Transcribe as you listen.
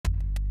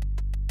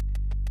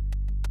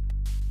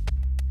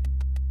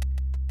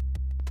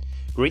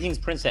Greetings,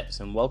 Princeps,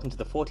 and welcome to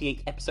the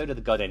 48th episode of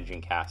the God Engine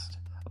Cast,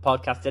 a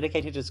podcast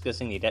dedicated to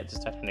discussing the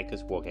Adeptus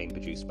Titanicus wargame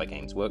produced by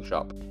Games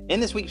Workshop.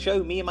 In this week's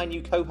show, me and my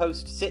new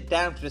co-host sit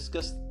down to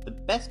discuss the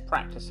best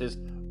practices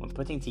when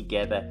putting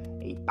together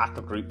a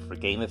battle group for a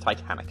game of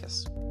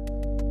Titanicus.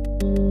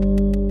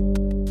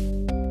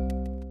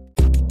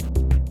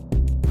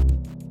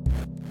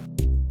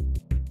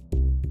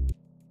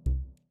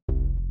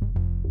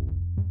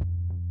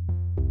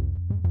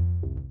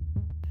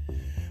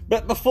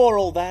 But before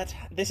all that,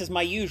 this is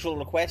my usual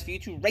request for you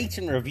to rate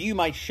and review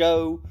my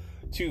show,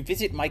 to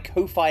visit my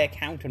Ko-Fi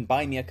account and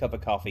buy me a cup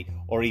of coffee,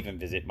 or even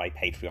visit my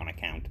Patreon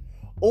account.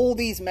 All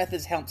these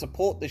methods help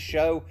support the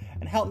show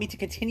and help me to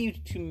continue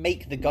to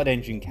make the God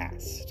Engine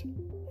Cast.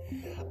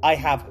 I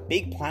have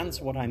big plans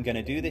for what I'm going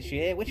to do this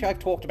year, which I've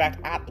talked about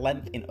at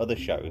length in other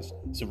shows.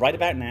 So right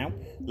about now,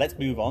 let's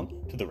move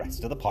on to the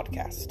rest of the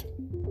podcast.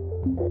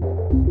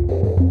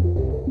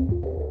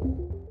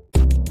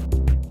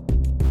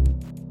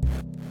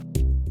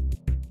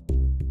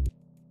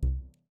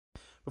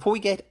 Before we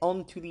get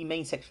on to the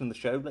main section of the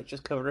show, let's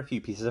just cover a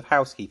few pieces of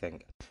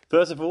housekeeping.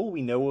 First of all,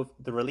 we know of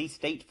the release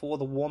date for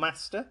the War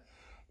Master.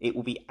 It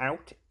will be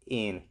out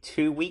in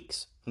 2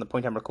 weeks from the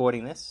point I'm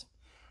recording this,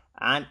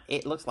 and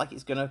it looks like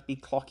it's going to be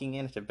clocking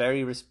in at a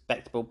very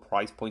respectable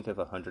price point of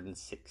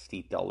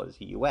 $160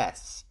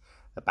 US,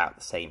 about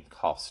the same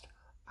cost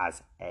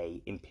as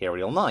a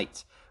Imperial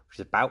Knight, which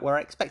is about where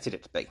I expected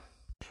it to be.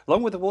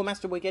 Along with the War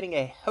Master, we're getting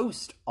a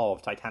host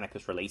of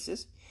Titanicus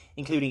releases,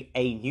 including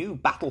a new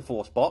Battle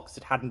Force box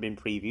that hadn't been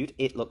previewed.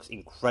 It looks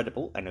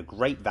incredible and a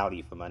great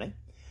value for money.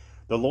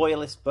 The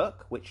Loyalist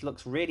book, which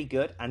looks really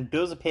good and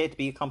does appear to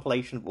be a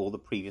compilation of all the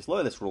previous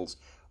Loyalist rules,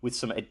 with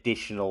some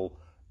additional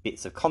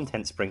bits of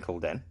content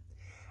sprinkled in.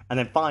 And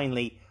then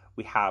finally,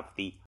 we have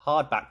the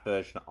hardback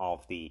version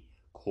of the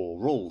core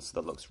rules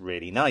that looks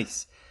really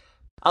nice.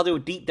 I'll do a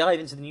deep dive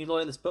into the new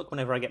Loyalist book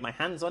whenever I get my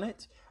hands on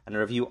it, and a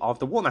review of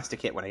the War Master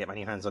kit when I get my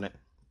new hands on it.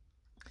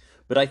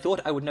 But I thought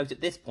I would note at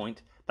this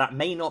point that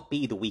may not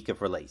be the week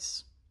of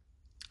release.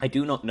 I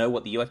do not know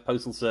what the US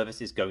Postal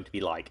Service is going to be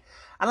like,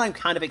 and I'm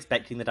kind of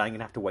expecting that I'm going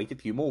to have to wait a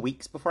few more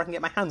weeks before I can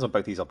get my hands on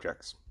both these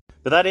objects.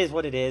 But that is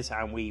what it is,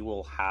 and we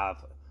will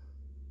have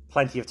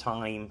plenty of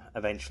time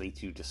eventually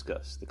to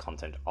discuss the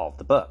content of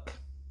the book.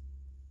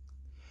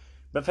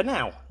 But for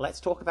now, let's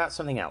talk about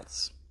something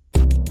else.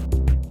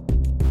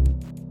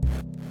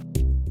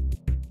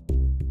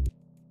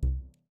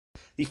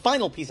 The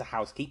final piece of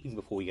housekeeping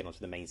before we get on to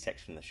the main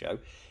section of the show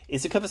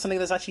is to cover something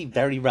that's actually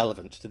very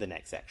relevant to the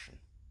next section.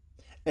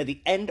 At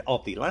the end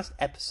of the last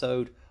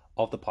episode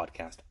of the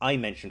podcast, I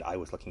mentioned I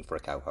was looking for a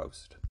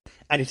co-host.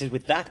 And it is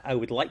with that I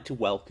would like to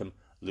welcome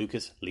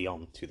Lucas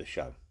Leon to the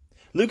show.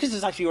 Lucas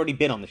has actually already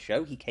been on the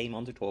show. He came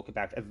on to talk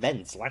about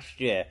events last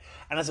year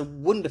and has a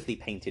wonderfully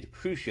painted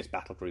Crucius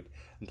battle group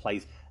and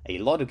plays a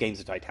lot of games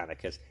of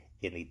Titanicus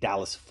in the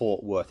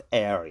Dallas-Fort Worth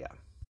area.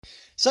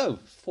 So,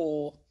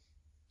 for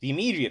the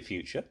immediate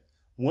future,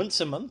 once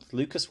a month,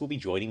 Lucas will be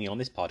joining me on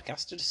this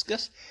podcast to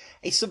discuss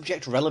a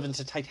subject relevant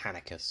to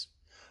Titanicus.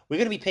 We're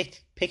going to be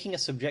picking a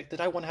subject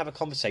that I want to have a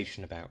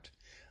conversation about,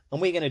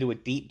 and we're going to do a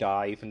deep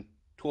dive and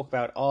talk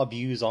about our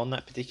views on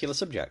that particular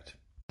subject.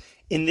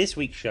 In this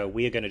week's show,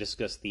 we are going to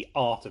discuss the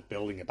art of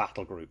building a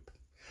battle group.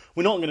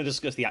 We're not going to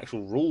discuss the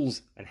actual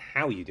rules and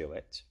how you do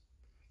it,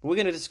 but we're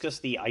going to discuss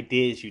the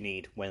ideas you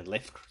need when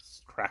list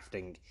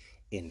crafting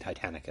in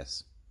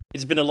Titanicus.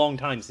 It's been a long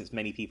time since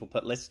many people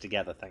put lists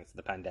together thanks to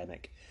the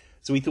pandemic,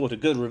 so we thought a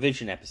good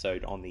revision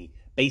episode on the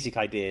basic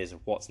ideas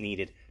of what's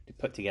needed to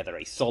put together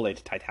a solid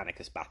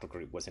Titanicus battle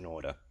group was in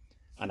order,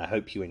 and I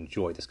hope you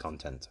enjoy this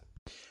content.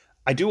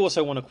 I do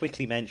also want to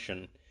quickly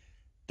mention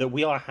that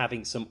we are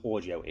having some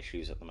audio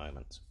issues at the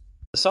moment.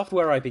 The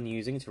software I've been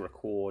using to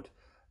record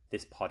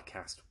this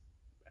podcast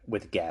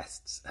with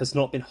guests has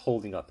not been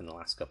holding up in the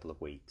last couple of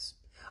weeks.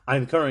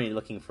 I'm currently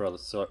looking for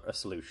a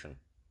solution.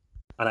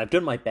 And I've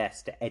done my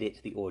best to edit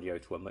the audio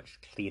to a much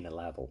cleaner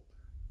level,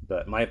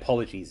 but my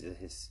apologies if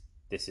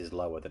this is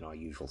lower than our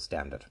usual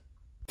standard.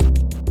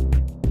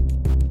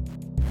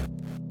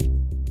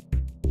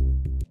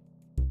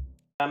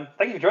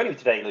 Thank you for joining me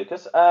today,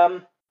 Lucas.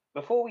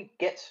 Before we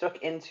get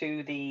stuck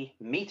into the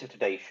meat of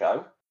today's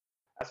show,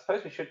 I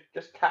suppose we should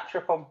just catch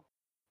up on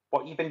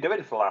what you've been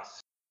doing for the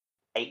last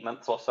 8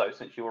 months or so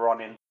since you were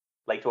on in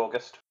late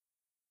August.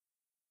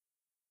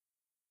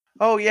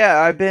 Oh yeah,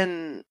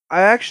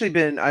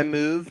 I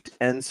moved,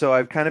 and so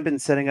I've kind of been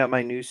setting up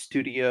my new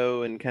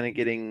studio and kind of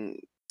getting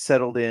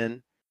settled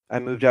in. I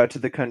moved out to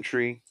the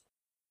country,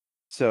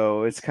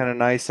 so it's kind of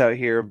nice out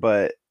here,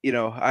 but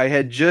I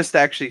had just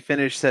actually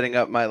finished setting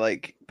up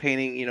my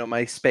painting,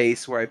 my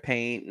space where I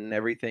paint and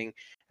everything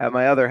at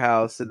my other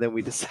house, and then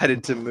we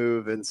decided to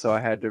move, and so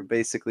I had to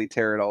basically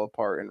tear it all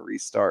apart and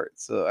restart.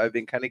 So I've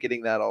been kind of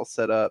getting that all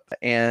set up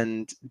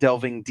and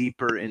delving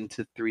deeper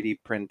into 3D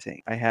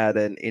printing. I had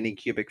an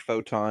Anycubic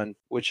Photon,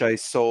 which I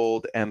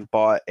sold and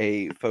bought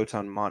a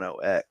Photon Mono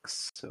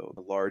X, so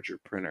a larger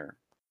printer.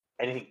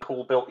 Anything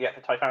cool built yet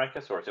for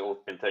Titanicus, or has it all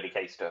been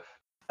 30k stuff?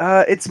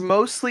 It's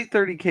mostly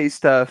 30k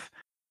stuff.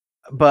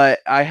 But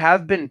I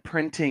have been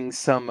printing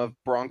some of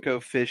Bronco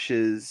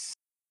Fish's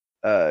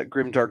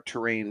Grimdark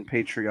Terrain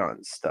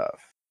Patreon stuff.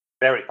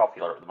 Very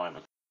popular at the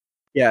moment.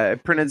 Yeah, I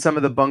printed some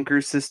of the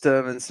bunker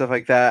system and stuff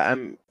like that.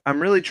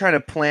 I'm really trying to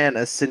plan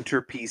a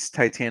centerpiece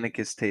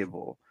Titanicus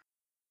table,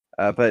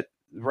 but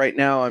right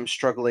now I'm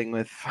struggling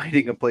with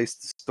finding a place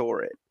to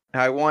store it.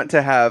 I want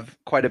to have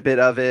quite a bit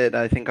of it.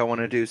 I think I want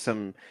to do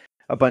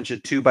a bunch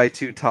of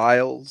 2x2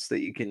 tiles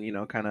that you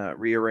can, kind of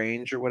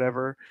rearrange or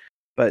whatever.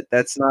 But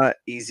that's not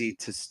easy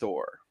to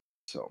store.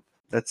 So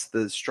that's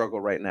the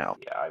struggle right now.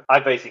 Yeah,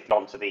 I've basically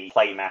gone to the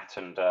playmat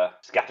and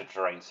scattered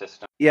terrain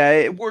system. Yeah,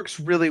 it works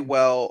really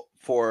well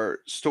for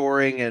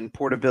storing and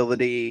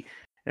portability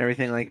and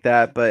everything like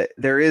that. But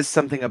there is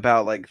something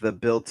about like the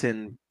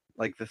built-in,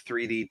 like the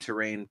 3D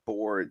terrain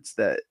boards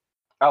that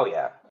Oh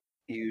yeah,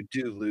 you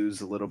do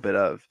lose a little bit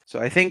of. So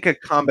I think a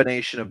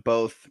combination of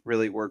both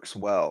really works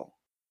well.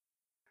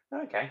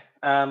 okay.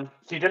 So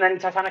you done any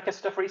Titanicus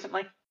stuff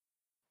recently?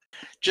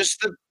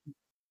 Just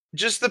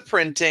the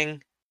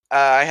printing.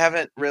 I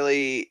haven't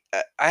really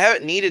I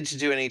haven't needed to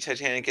do any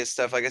Titanicus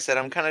stuff. Like I said,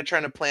 I'm kind of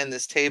trying to plan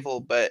this table,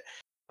 but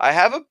I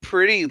have a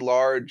pretty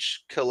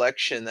large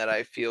collection that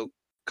I feel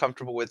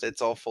comfortable with.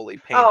 It's all fully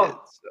painted.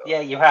 Oh, So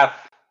yeah, you have.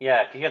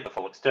 Yeah, you had the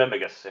full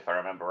Exterminus, if I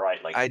remember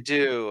rightly. I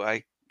do.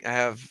 I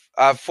have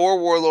 4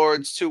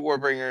 warlords, 2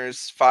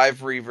 warbringers, 5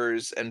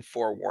 reavers, and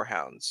 4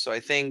 warhounds. So I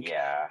think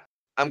Yeah.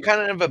 I'm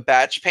kind of a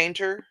batch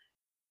painter.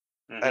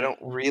 I Mhm. don't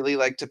really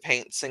like to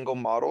paint single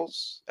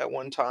models at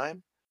one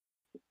time.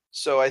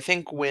 So I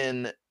think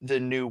when the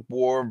new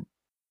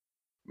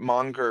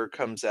Warmonger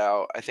comes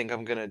out, I think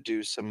I'm gonna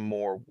do some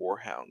more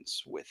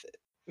Warhounds with it.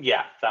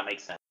 Yeah, that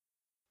makes sense.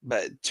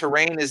 But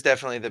terrain is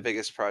definitely the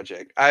biggest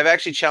project. I've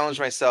actually challenged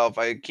myself.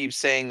 I keep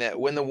saying that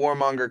when the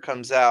Warmonger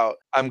comes out,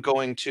 I'm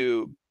going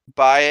to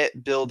buy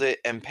it, build it,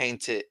 and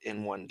paint it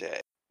in one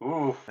day.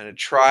 Ooh. I'm gonna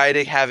try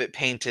to have it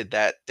painted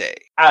that day.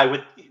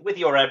 With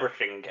your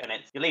airbrushing and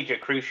it's your Legio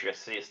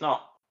Crucius, it's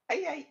not.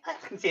 I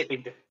can see it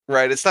being different.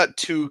 Right, it's not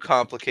too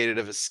complicated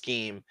of a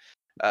scheme.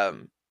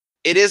 Um,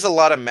 it is a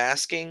lot of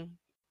masking,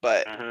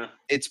 but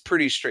it's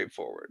pretty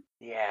straightforward.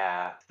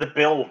 Yeah, the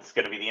build's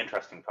going to be the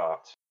interesting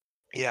part.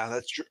 Yeah,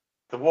 that's true.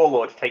 The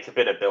Warlord takes a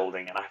bit of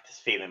building, and I have this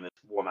feeling that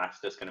War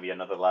Master's going to be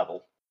another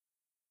level.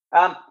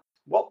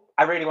 What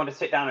I really want to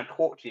sit down and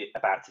talk to you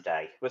about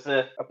today was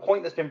a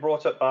point that's been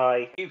brought up by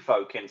a few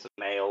folk in some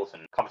mails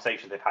and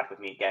conversations they've had with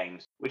me at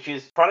games, which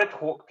is trying to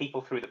talk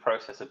people through the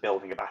process of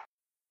building a battle.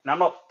 And I'm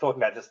not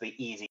talking about just the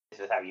easy, this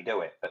is how you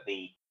do it, but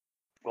the,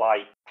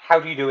 like, how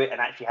do you do it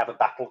and actually have a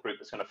battle group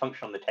that's going to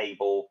function on the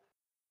table,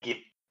 give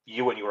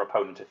you and your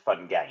opponent a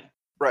fun game.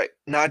 Right.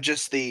 Not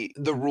just the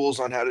rules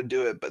on how to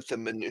do it, but the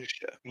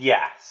minutia.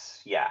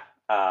 Yes, yeah.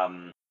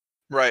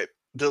 Right.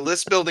 The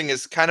list building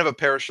is kind of a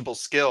perishable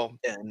skill,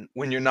 and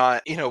when you're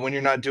not, when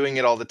you're not doing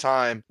it all the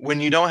time, when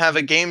you don't have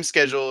a game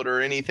scheduled or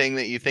anything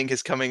that you think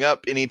is coming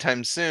up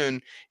anytime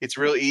soon, it's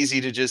real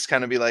easy to just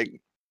kind of be like,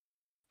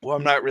 well,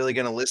 I'm not really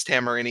going to list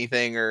hammer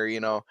anything or,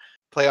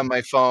 play on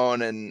my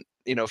phone and,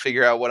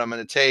 figure out what I'm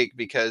going to take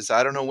because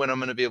I don't know when I'm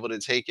going to be able to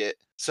take it.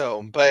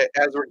 So, but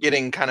as we're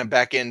getting kind of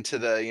back into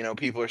the,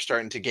 people are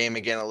starting to game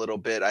again a little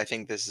bit, I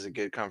think this is a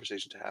good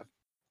conversation to have.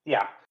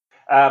 Yeah.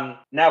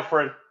 Now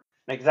for an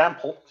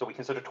example, so we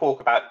can sort of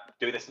talk about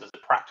doing this as a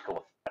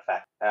practical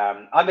effect.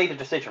 I made a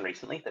decision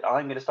recently that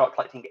I'm going to start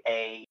collecting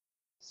a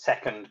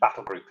second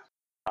battle group.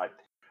 Right.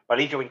 My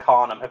Legio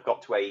Incarnum have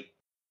got to a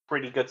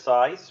pretty good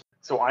size,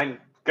 so I'm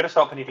going to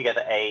start putting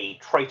together a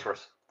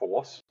traitorous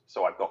force.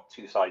 So I've got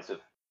 2 sides of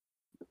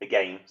the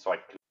game, so I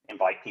can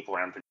invite people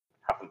around to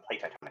have them play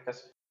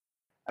Titanicus.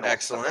 And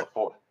Excellent.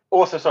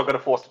 Also, so I've got a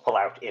force to pull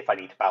out if I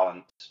need to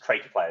balance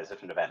traitor players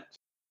at an event.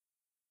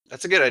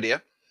 That's a good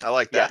idea. I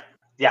like that.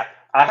 Yeah.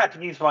 I had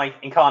to use my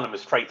Incarnum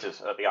as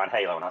traitors at the Iron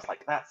Halo, and I was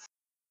like, that's...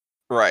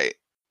 Right.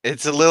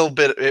 It's a little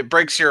bit, it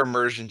breaks your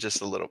immersion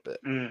just a little bit.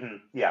 Mm-hmm.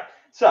 Yeah.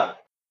 So,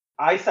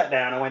 I sat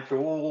down, I went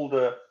through all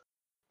the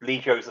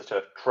Legios that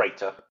are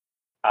traitor,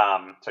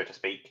 so to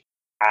speak,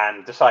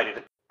 and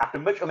decided, after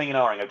much umming and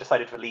ahhing, I've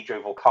decided for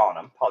Legio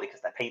Volcanum, partly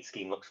because their paint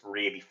scheme looks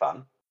really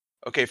fun.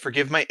 Okay,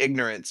 forgive my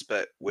ignorance,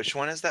 but which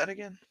one is that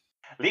again?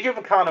 Legio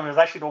Volcanum is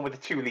actually the one with the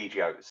 2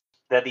 Legios.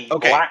 They're the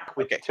black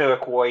with the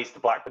turquoise, the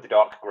black with the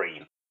dark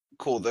green.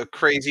 Cool, the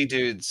crazy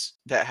dudes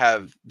that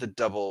have the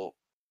double...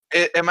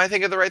 Am I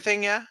thinking of the right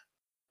thing, yeah?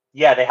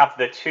 Yeah, they have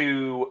the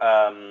 2...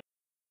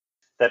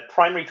 the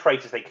primary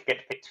traitors, they could get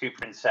to pick 2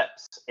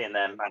 Princeps in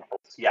their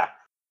manifolds. Yeah.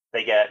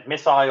 They get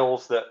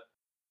missiles that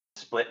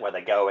split where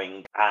they're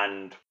going,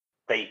 and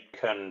they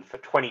can, for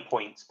 20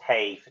 points,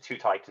 pay for 2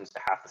 Titans to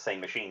have the same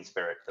machine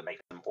spirit that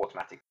makes them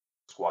automatic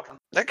squadron.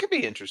 That could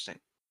be interesting.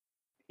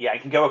 Yeah,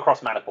 it can go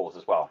across manifolds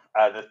as well.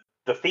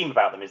 The theme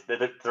about them is that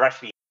they're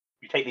actually,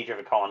 you take Legio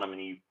of Incarnum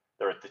and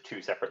there are the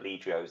 2 separate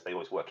Legios, they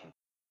always work in.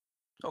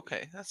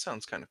 Okay, that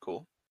sounds kind of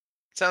cool.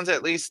 Sounds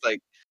at least like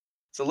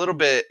it's a little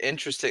bit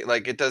interesting.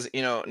 Like it does,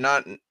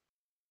 not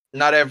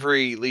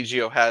every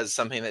Legio has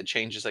something that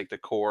changes like the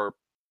core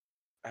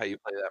how you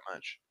play that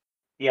much.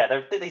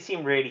 Yeah, they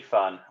seem really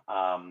fun.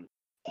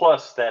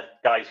 Plus, they're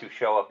guys who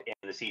show up in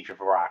the Siege of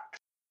Varax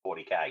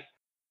 40k.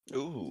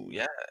 Ooh,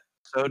 yeah.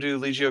 So do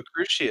Legio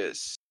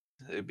Crucius.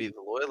 They'd be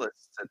the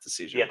loyalists at the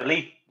Siege of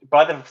Varax.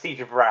 By the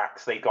Siege of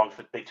Varax,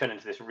 they turn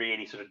into this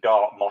really sort of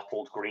dark,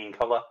 mottled green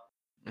color.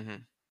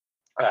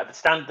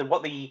 Mm-hmm.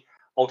 What the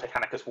Old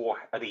Titanicus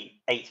the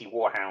 80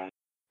 Warhound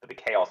that the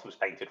Chaos was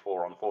painted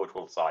for on the Forge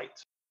World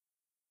site.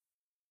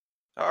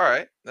 All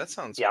right, that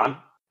sounds cool.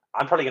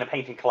 I'm probably going to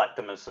paint and collect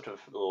them as sort of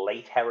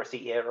late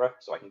Heresy era,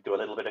 so I can do a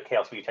little bit of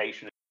Chaos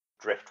Mutation and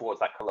drift towards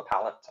that color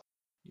palette.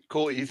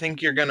 Cool. You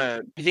think you're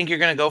gonna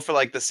go for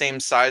like the same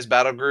size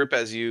battle group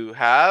as you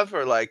have,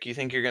 or like you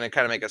think you're gonna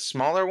kind of make a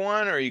smaller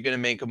one, or are you gonna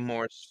make a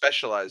more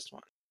specialized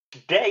one?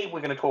 Today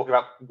we're going to talk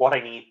about what I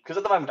need, because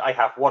at the moment I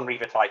have one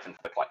Reaver Titan for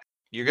the collection.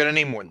 You're gonna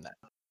need more than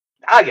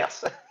that.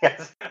 Yes,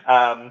 yes.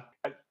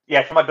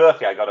 For my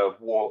birthday I got a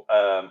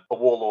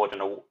Warlord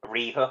and a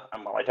Reaver,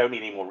 and I don't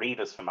need any more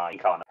Reavers for my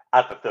Incarnate.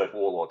 Add the third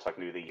Warlord so I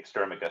can do the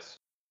Exterminus.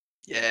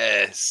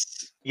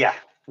 Yes. Yeah,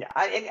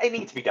 it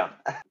needs to be done.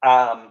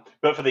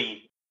 But for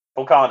the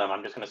Volcanum,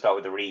 I'm just going to start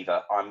with the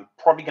Reaver. I'm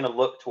probably going to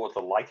look towards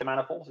the lighter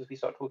manifolds as we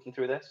start talking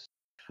through this.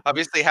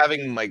 Obviously,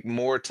 having like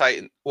more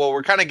Titan. Well,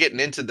 we're kind of getting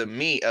into the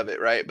meat of it,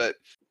 right? But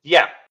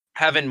yeah,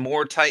 having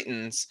more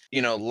Titans,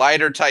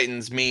 lighter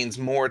Titans means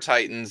more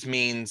Titans,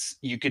 means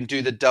you can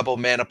do the double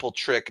maniple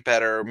trick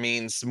better,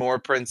 means more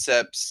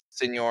Princeps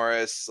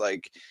Signoris,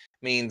 like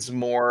means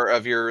more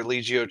of your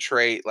Legio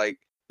trait. Like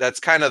that's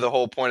kind of the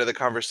whole point of the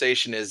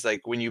conversation is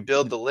like when you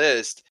build the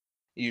list,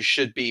 you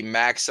should be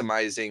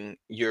maximizing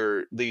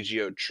your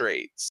Legio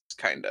traits,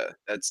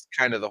 That's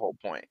kind of the whole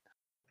point.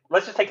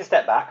 Let's just take a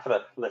step back for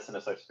the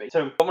listener, so to speak.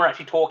 So when we're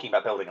actually talking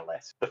about building a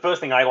list, the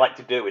first thing I like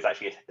to do is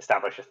actually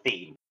establish a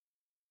theme.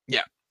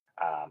 Yeah.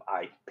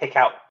 I pick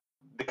out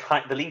the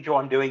Legio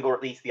I'm doing, or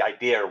at least the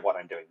idea of what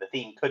I'm doing. The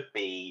theme could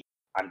be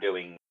I'm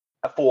doing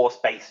a force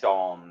based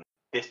on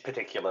this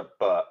particular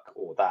book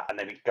or that, and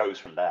then it goes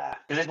from there.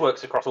 Because this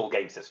works across all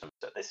game systems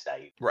at this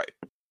stage. Right.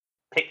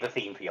 Pick the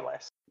theme for your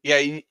list.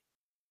 Yeah,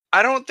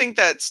 I don't think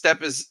that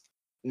step is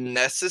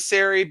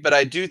necessary, but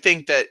I do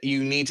think that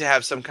you need to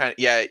have some kind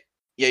of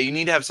you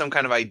need to have some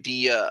kind of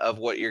idea of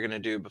what you're going to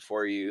do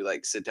before you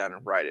like sit down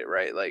and write it,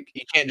 right? Like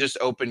you can't just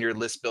open your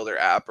list builder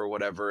app or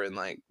whatever and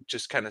like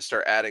just kind of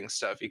start adding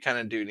stuff. You kind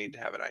of do need to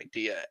have an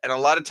idea. And a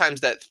lot of times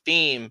that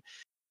theme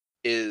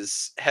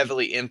is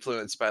heavily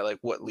influenced by like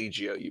what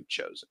Legio you've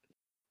chosen.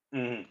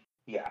 Mm-hmm.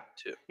 Yeah.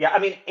 Too. Yeah, I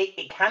mean,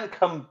 it can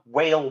come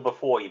well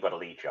before you've got a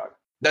Legio.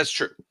 That's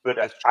true.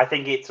 But I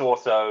think it's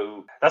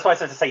also... That's why I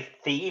said to say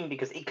theme,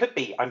 because it could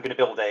be I'm going to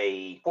build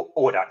a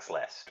Audax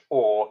list,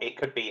 or it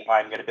could be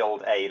I'm going to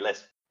build a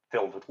list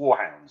filled with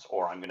Warhounds,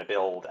 or I'm going to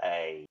build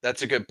a...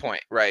 That's a good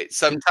point, right?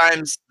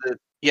 Sometimes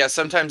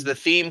the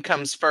theme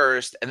comes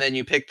first, and then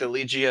you pick the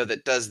Legio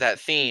that does that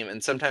theme,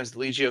 and sometimes the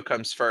Legio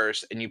comes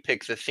first, and you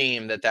pick the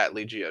theme that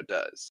Legio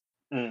does.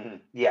 Mm-hmm.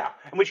 Yeah,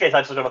 in which case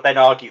I'd sort of then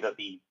argue that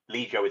the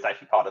Legio is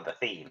actually part of the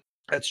theme.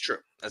 That's true.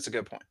 That's a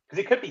good point.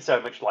 Because it could be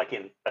so much like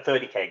in a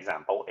 30k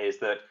example, is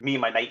that me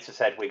and my mates have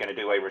said we're going to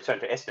do a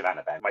Return to Istvan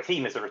event. My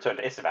theme is a Return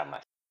to Istvan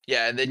list.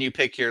 Yeah, and then you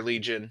pick your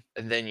Legion,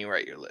 and then you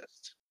write your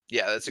list.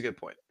 Yeah, that's a good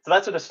point. So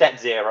that's sort of step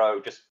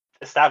zero, just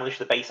establish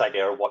the base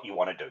idea of what you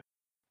want to do.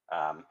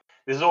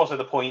 This is also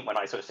the point when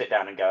I sort of sit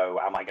down and go,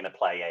 am I going to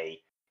play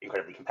a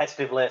incredibly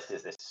competitive list?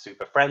 Is this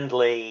super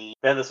friendly?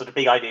 They're the sort of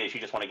big ideas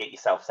you just want to get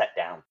yourself set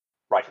down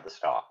right at the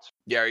start.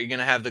 Yeah, are you going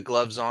to have the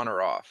gloves on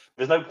or off?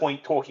 There's no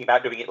point talking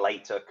about doing it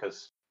later,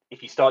 because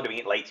if you start doing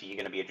it later, you're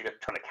going to be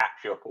trying to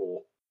catch up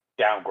or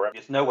downgrade.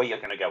 There's no way you're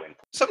going to go in.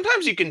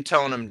 Sometimes you can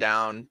tone them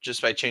down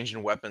just by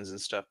changing weapons and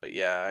stuff, but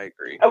yeah, I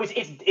agree. Oh,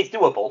 it's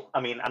doable.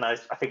 I mean, and I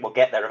think we'll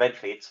get there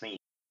eventually. It's me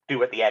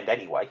do at the end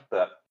anyway,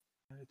 but...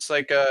 It's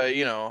like,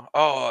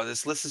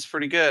 this list is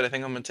pretty good. I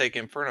think I'm going to take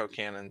Inferno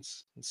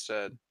Cannons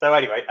instead. So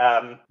anyway,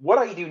 what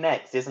I do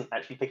next isn't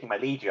actually picking my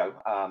Legio.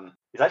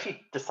 Is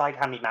actually decide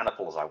how many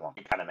manifolds I want.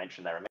 You kind of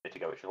mentioned there a minute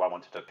ago, which is what I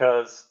wanted to...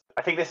 Because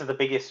I think this is the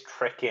biggest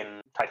trick in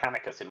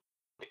Titanicus,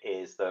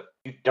 is that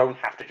you don't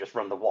have to just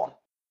run the one.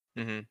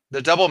 Mm-hmm.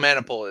 The double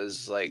maniple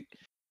is like...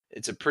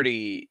 It's a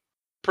pretty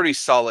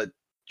solid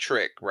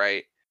trick,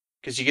 right?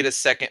 Because you get a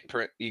second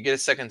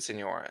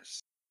Signoris.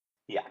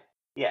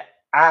 Yeah.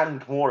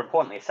 And more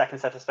importantly, a second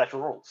set of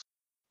special rules.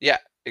 Yeah,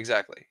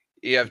 exactly.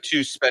 You have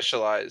two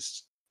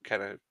specialized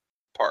kind of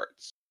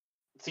parts.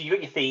 So you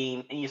got your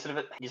theme, and you're sort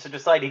of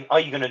deciding: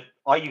 are you gonna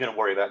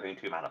worry about doing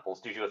two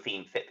manifolds? Does your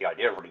theme fit the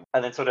idea really?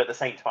 And then sort of at the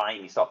same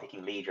time, you start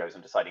picking Legios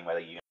and deciding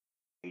whether you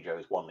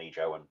Legios one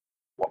Legio and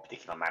what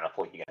particular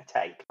manifold you're going to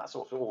take. That's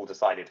also all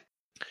decided.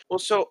 Well,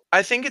 so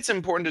I think it's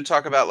important to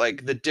talk about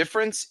like the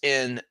difference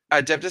in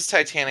Adeptus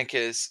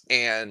Titanicus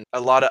and a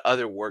lot of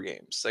other war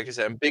games. Like I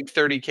said, I'm a big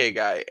 30k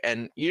guy,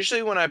 and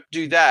usually when I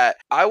do that,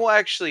 I will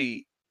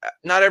actually,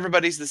 not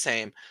everybody's the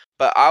same,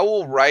 but I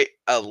will write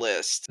a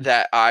list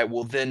that I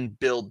will then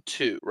build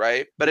to,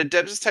 right? But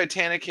Adeptus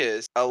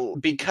Titanicus,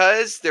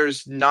 because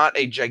there's not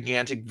a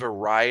gigantic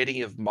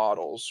variety of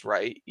models,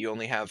 right? You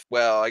only have,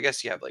 well, I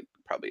guess you have like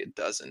probably a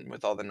dozen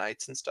with all the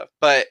knights and stuff,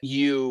 but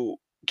you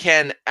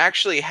can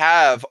actually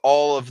have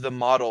all of the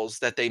models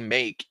that they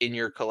make in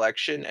your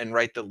collection and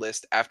write the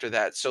list after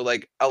that. So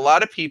like a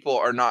lot of people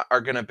are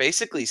going to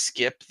basically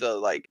skip the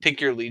like pick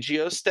your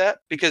Legio step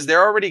because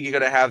they're already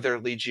going to have their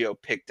Legio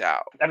picked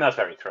out. And that's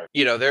very true.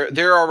 You know,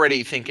 they're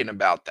already thinking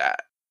about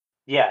that.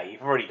 Yeah,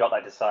 you've already got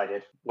that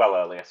decided well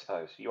early, I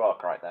suppose. You are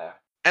right there.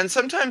 And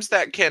sometimes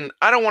that can,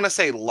 I don't want to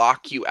say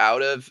lock you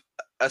out of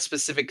a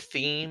specific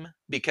theme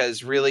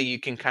because really you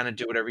can kind of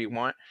do whatever you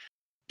want,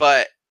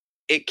 but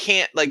it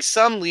can't, like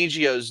some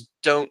Legios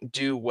don't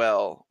do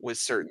well with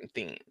certain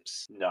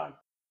themes. No.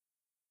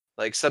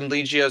 Like some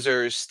Legios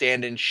are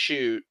stand and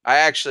shoot.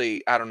 I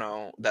don't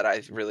know that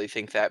I really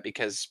think that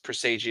because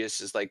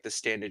Presagius is like the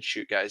stand and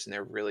shoot guys and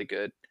they're really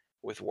good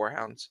with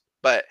Warhounds.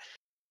 But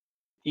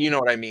you know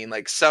what I mean?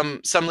 Like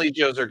some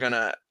Legios are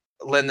gonna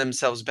lend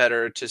themselves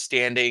better to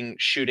standing,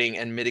 shooting,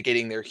 and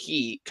mitigating their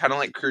heat, kind of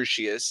like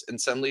Crucius, and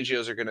some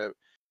Legios are gonna,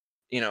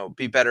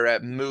 be better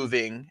at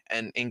moving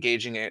and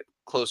engaging at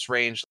close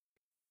range.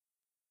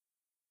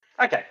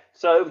 Okay,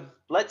 so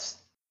let's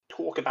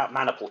talk about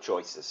maniple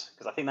choices,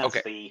 because I think that's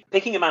Okay.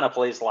 picking a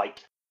maniple is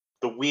like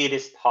the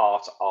weirdest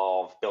part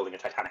of building a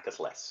Titanicus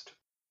list,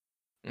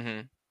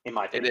 hmm in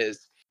my It opinion.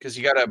 is because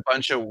you got a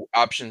bunch of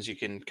options you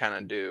can kind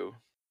of do.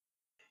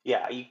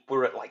 Yeah,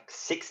 we're at like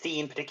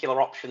 16 particular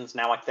options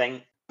now, I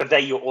think, but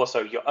they're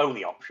also your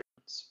only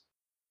options.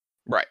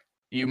 Right.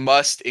 You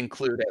must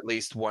include at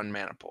least one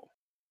maniple.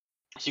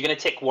 So you're going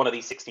to tick one of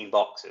these 16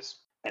 boxes.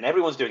 And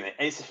everyone's doing it.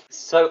 And it's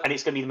going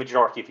to be the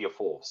majority of your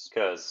force,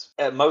 because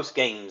at most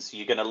games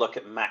you're going to look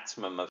at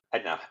maximum of, I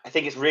don't know, I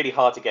think it's really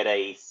hard to get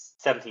a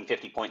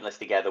 1750 point list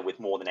together with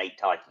more than 8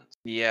 Titans.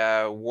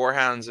 Yeah,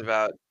 Warhound's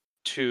about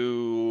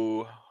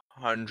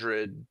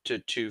 200 to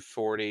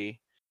 240.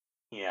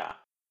 Yeah.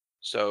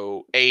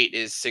 So 8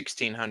 is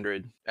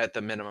 1600 at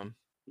the minimum.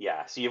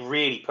 Yeah, so you're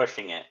really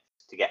pushing it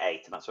to get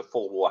 8, and that's a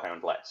full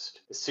Warhound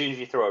list. As soon as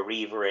you throw a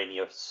Reaver in,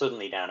 you're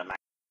suddenly down a max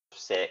of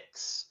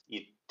 6.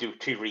 You do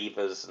 2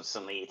 Reavers, and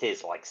suddenly it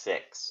is like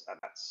 6, and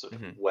that's sort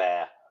of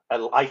where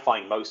I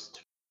find most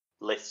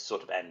lists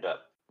sort of end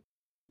up.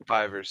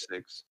 5 or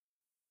 6.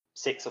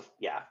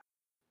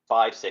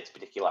 5, 6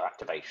 particular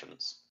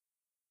activations.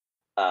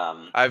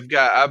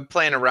 I'm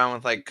playing around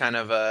with like kind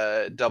of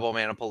a double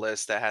maniple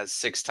list that has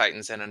 6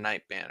 Titans and a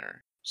Night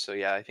Banner. So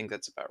yeah, I think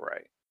that's about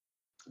right.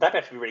 That'd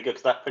actually be really good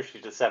because that pushes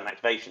you to 7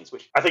 activations,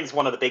 which I think is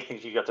one of the big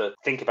things you got to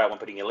think about when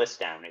putting your list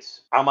down is,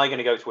 am I going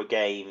to go to a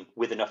game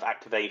with enough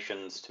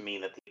activations to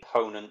mean that the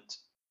opponent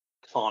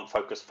can't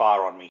focus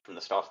fire on me from the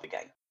start of the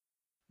game?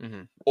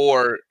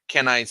 Or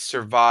can I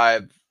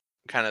survive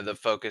kind of the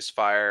focus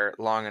fire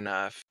long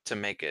enough to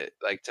make a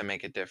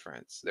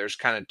difference? There's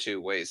kind of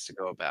 2 ways to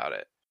go about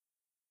it.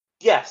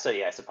 Yeah, so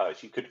I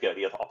suppose you could go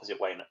the other opposite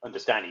way and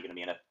understand you're going to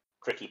be in a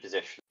tricky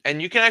position.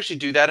 And you can actually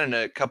do that in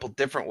a couple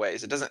different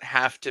ways. It doesn't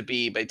have to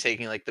be by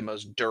taking like the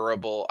most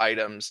durable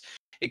items.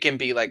 It can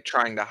be like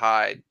trying to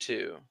hide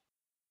too.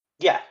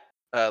 Yeah.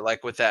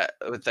 Like with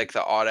like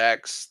the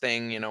Audax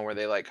thing, where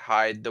they like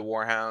hide the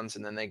Warhounds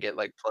and then they get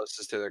like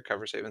closest to their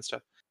cover save and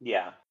stuff.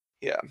 Yeah.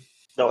 Yeah. I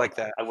Though like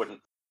that. I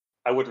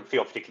wouldn't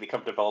feel particularly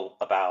comfortable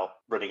about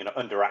running an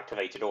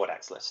underactivated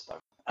Audax list, though.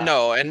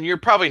 No, and you're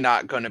probably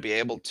not going to be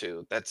able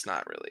to. That's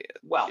not really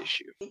an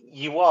issue.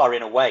 You are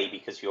in a way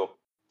because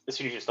as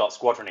soon as you start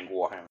squadroning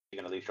Warhammer,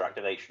 you're going to lose your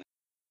activation.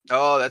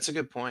 Oh, that's a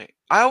good point.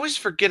 I always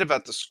forget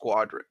about the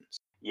squadrons.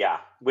 Yeah,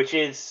 which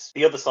is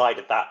the other side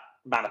of that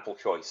maniple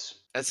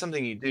choice. That's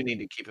something you do need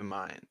to keep in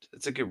mind.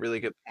 That's a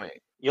really good point.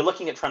 You're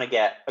looking at trying to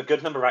get a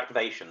good number of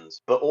activations,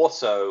 but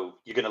also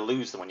you're going to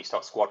lose them when you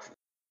start squadroning.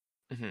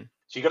 Mm-hmm.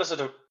 So you've got to sort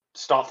of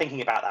start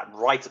thinking about that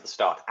right at the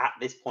start, at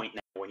this point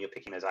now when you're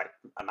picking those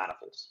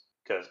maniples.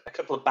 Because a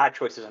couple of bad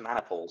choices of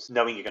maniples,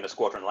 knowing you're going to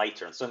squadron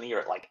later, and suddenly you're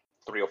at like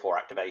 3 or 4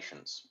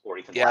 activations, or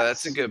even less.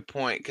 That's a good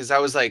point. Because I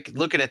was like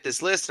looking at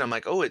this list and I'm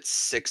like, oh, it's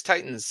 6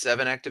 Titans,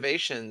 7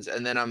 activations.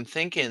 And then I'm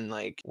thinking,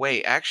 like,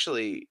 wait,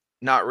 actually,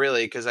 not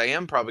really, because I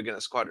am probably going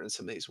to squadron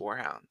some of these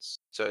Warhounds.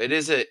 So it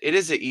is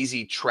an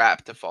easy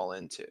trap to fall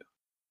into.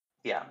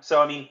 Yeah.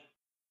 So I mean,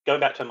 going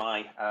back to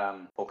my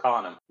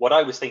Volcanum, what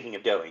I was thinking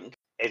of doing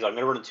is I'm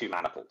going to run 2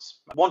 maniples,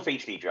 1 for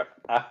each Legio.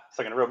 So I'm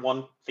going to run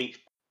 1 for each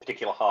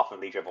particular half of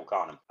Legio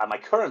Volcanum. And my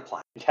current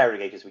plan,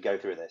 interrogate as we go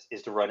through this,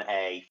 is to run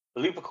a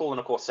Lupercal and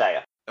a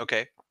Corsair.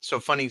 Okay. So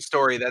funny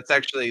story. That's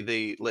actually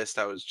the list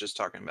I was just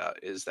talking about.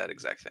 Is that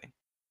exact thing?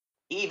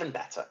 Even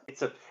better.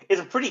 It's a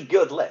pretty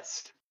good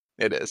list.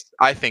 It is.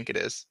 I think it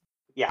is.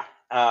 Yeah.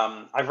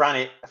 I've ran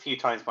it a few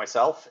times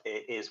myself.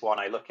 It is one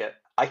I look at.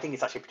 I think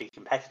it's actually a pretty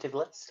competitive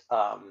list.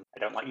 I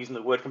don't like using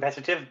the word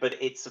competitive, but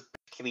it's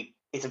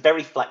a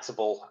very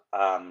flexible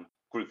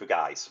group of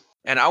guys.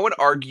 And I would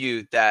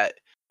argue that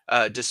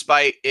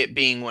despite it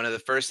being one of the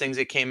first things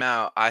that came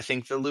out, I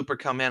think the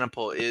Lupercal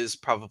maniple is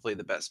probably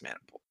the best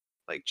maniple.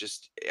 Like,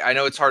 I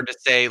know it's hard to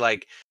say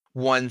like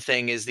one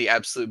thing is the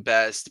absolute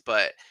best,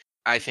 but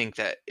I think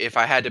that if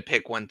I had to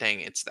pick one thing,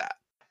 it's that.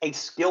 A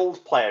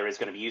skilled player is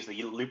going to be using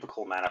the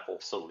Lupercal maniple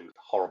absolute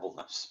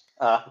horribleness.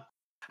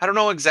 I don't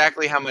know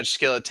exactly how much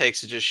skill it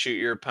takes to just shoot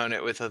your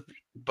opponent with a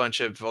bunch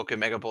of Vulcan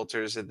Mega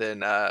Bolters and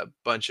then a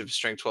bunch of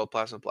Strength 12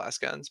 Plasma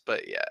Blast Guns,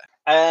 but yeah.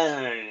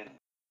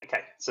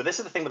 Okay, so this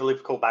is the thing with the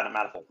Lupercal Bandit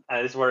Manifold,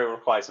 and this is where it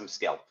requires some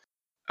skill.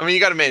 I mean, you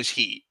got to manage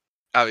heat,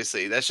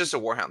 obviously. That's just a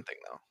Warhound thing,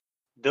 though.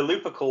 The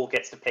Lupercal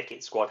gets to pick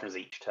its squadrons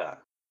each turn.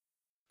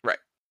 Right.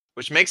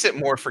 Which makes it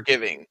more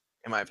forgiving,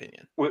 in my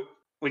opinion.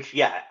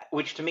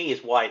 Which to me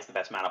is why it's the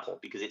best Manifold,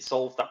 because it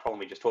solves that problem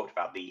we just talked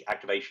about, the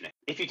activation.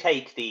 If you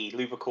take the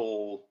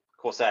Lupercal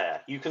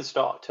Corsair, you can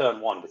start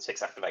turn 1 with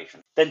 6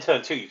 activation. Then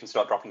turn 2, you can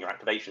start dropping your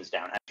activations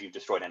down as you've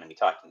destroyed enemy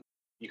Titan.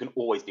 You can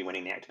always be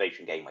winning the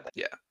activation game with it.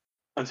 Yeah.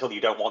 Until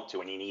you don't want to,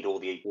 and you need all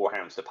the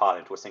Warhounds to pile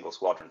into a single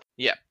squadron.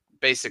 Yeah,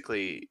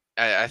 basically,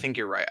 I think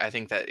you're right. I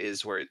think that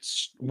is where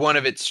it's one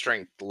of its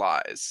strength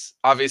lies.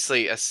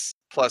 Obviously, a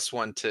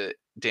 +1 to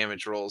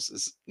damage rolls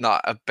is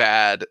not a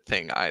bad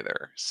thing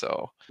either.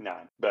 So no,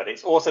 but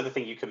it's also the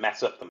thing you can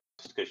mess up the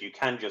most, because you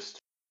can just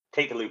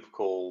take the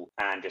Lupercal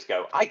and just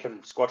go, I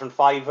can squadron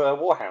 5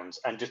 Warhounds,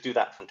 and just do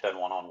that from turn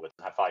 1 onwards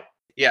and have 5.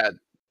 Yeah,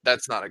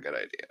 that's not a good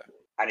idea.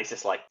 And it's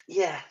just like,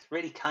 yeah, it's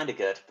really kind of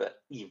good, but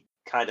you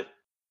kind of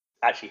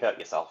actually hurt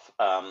yourself.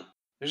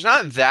 There's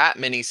not that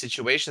many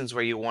situations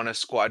where you want a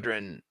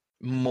squadron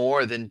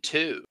more than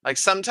 2. Like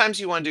sometimes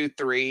you want to do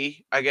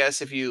 3, I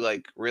guess, if you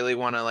like really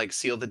want to like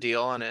seal the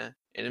deal on an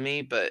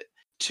enemy, but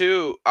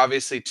 2,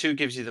 obviously 2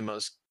 gives you the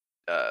most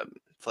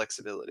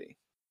flexibility.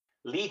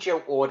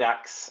 Legio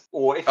Audax,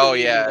 or if you're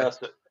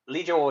using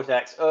Legio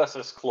Audax,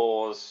 Ursus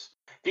Claws.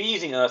 If you're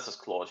using Ursus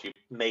Claws, you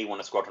may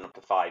want a squadron up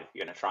to 5 if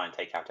you're going to try and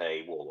take out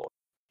a Warlord.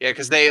 Yeah,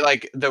 because they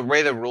like the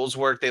way the rules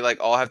work, they like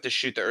all have to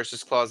shoot the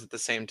Ursus Claws at the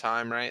same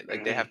time, right?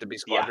 Like they have to be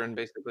squadron,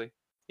 basically.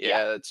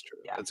 Yeah, that's true.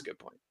 Yeah. That's a good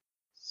point.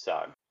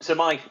 So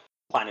my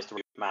plan is to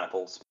read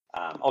Maniples.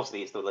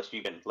 Obviously, it's the list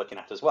you've been looking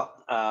at as well.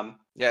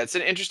 Yeah, it's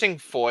an interesting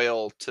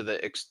foil to the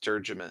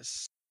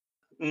Extergimus.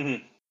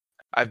 Mm-hmm.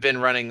 I've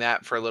been running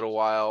that for a little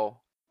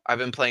while. I've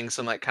been playing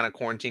some like kind of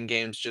quarantine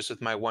games just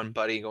with my one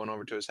buddy, going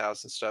over to his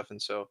house and stuff,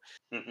 and so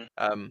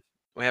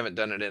we haven't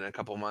done it in a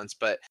couple months,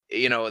 but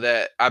you know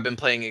that I've been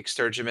playing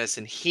Extergimus,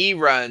 and he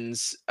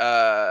runs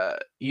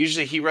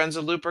usually he runs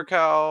a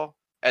Lupercal,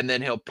 and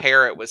then he'll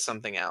pair it with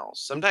something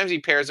else. Sometimes he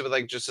pairs it with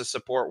like just a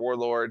support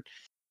Warlord,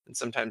 and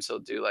sometimes he'll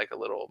do like a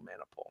little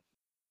Maniple.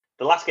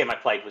 The last game I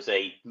played was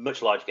a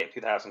much larger game,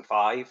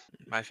 2005.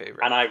 My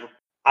favorite. And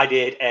I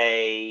did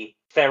a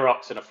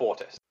Ferox and a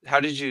Fortis. How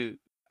did you?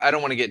 I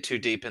don't want to get too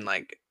deep in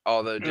like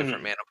all the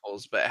different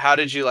Maniples, but how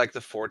did you like the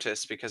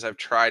Fortis? Because I've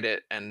tried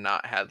it and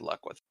not had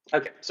luck with it.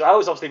 Okay, so I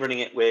was obviously running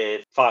it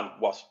with Farm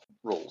Wasp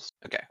rules.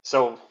 Okay.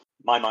 So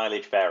my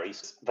mileage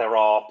varies. There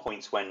are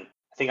points when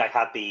I think I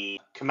had the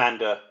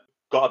commander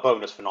got a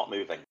bonus for not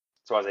moving,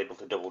 so I was able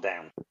to double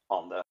down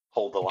on the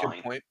hold the line.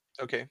 Good point.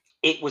 Okay.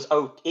 It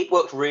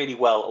worked really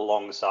well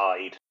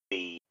alongside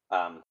the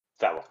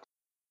Ferox.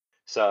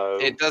 So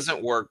it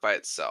doesn't work by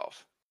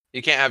itself.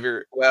 You can't have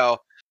your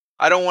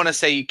I don't want to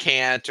say you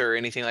can't or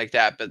anything like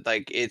that, but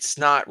like it's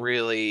not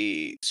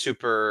really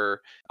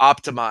super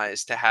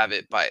optimized to have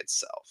it by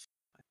itself.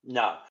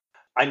 No,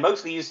 I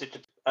mostly used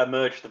it to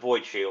merge the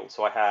Void Shield.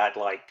 So I had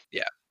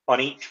on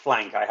each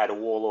flank I had a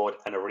Warlord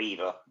and a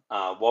Reaver.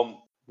 One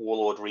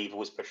Warlord Reaver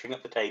was pushing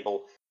up the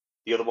table.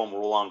 The other one were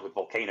all armed with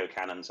volcano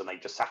cannons, and they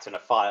just sat in a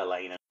fire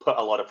lane and put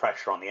a lot of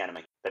pressure on the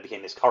enemy. They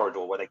became this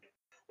corridor where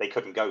they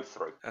couldn't go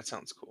through. That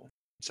sounds cool.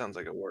 It sounds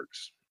like it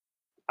works.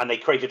 And they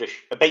created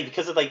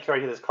because they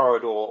created this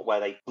corridor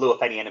where they blew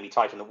up any enemy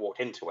Titan that walked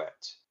into it.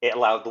 It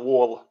allowed the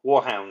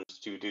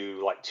Warhounds to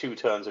do like 2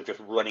 turns of just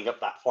running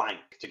up that flank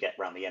to get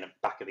around the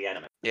back of the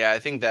enemy. Yeah, I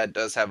think that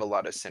does have a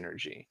lot of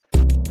synergy.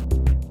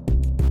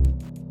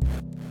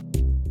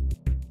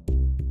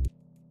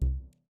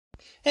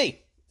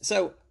 Hey,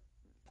 so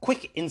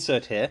quick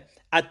insert here.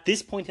 At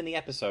this point in the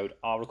episode,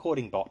 our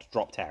recording bot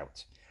dropped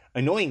out.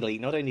 Annoyingly,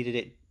 not only did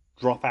it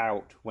drop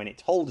out when it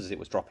told us it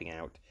was dropping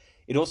out,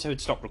 it also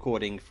had stopped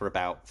recording for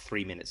about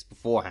 3 minutes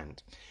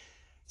beforehand.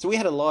 So we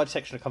had a large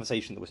section of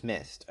conversation that was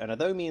missed, and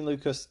although me and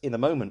Lucas, in the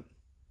moment,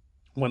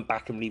 went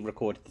back and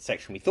re-recorded the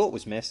section we thought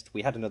was missed,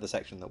 we had another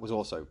section that was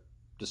also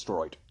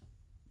destroyed.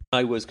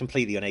 I was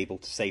completely unable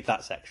to save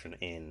that section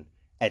in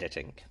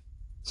editing.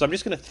 So I'm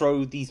just going to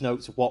throw these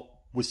notes of what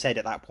was said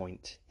at that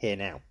point here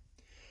now.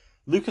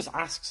 Lucas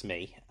asks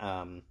me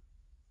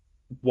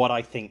what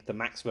I think the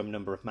maximum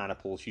number of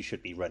Maniples you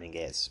should be running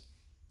is.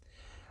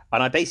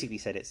 And I basically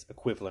said it's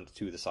equivalent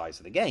to the size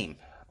of the game,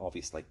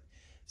 obviously.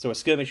 So a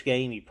skirmish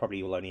game, you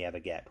probably will only ever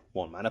get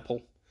 1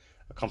 Maniple.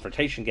 A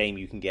confrontation game,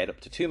 you can get up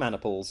to 2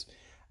 Maniples.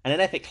 And an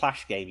epic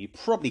clash game, you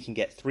probably can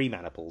get 3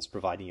 Maniples,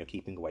 providing you're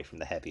keeping away from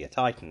the heavier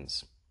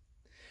Titans.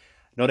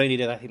 Not only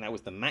did I think that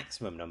was the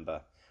maximum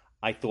number,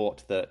 I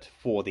thought that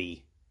for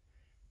the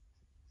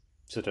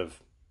sort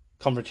of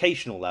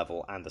confrontational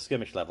level and the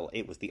skirmish level,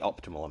 it was the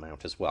optimal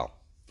amount as well.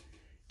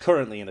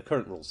 Currently, in the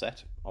current rule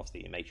set,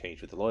 obviously it may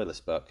change with the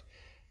Loyalist book,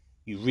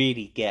 you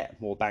really get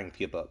more bang for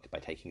your buck by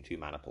taking 2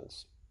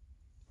 Maniples,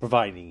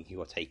 providing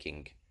you are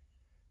taking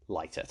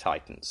lighter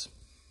Titans.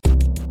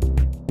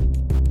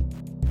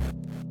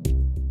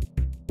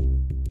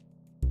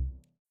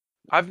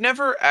 I've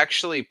never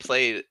actually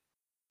played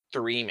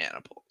 3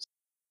 mana pools.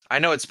 I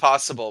know it's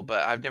possible,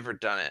 but I've never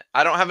done it.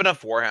 I don't have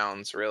enough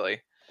Warhounds,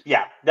 really.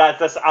 Yeah,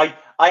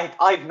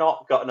 I've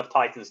not got enough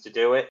Titans to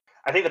do it.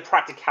 I think the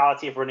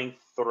practicality of running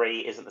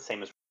 3 isn't the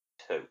same as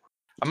 2.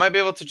 I might be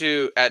able to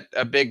do, at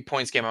a big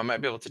points game, I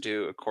might be able to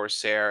do a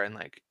Corsair and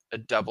like a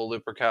double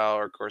Lupercal,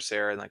 or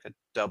Corsair and like a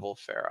double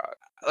Ferox.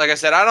 Like I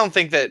said, I don't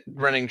think that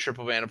running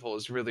triple mana pool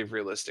is really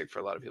realistic for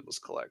a lot of people's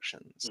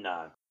collections.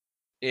 No.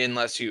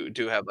 Unless you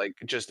do have like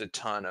just a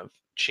ton of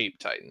cheap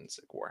Titans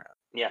like Warhound.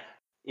 Yeah.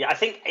 Yeah, I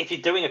think if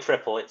you're doing a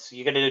triple,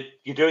 you're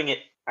doing it,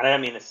 and I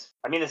don't mean this.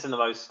 I mean this in the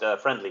most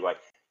friendly way.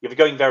 You're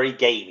going very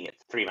gamey at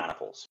 3 mana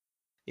pools.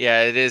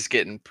 Yeah, it is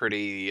getting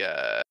pretty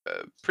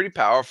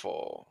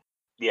powerful.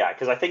 Yeah,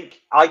 because I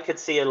think I could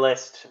see a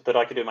list that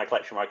I could do in my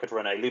collection where I could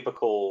run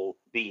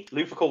the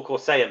Lupercal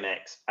Corsair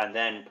mix, and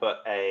then put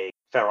a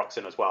Ferox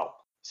in as well.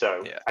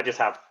 So Yeah. I just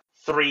have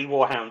 3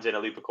 Warhounds in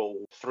a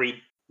Lupercal, 3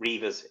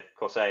 Reavers in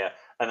Corsair,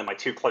 and then my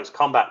 2 close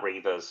combat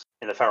Reavers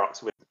in the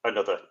Ferox with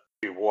another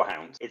 2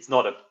 Warhounds. It's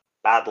not a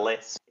bad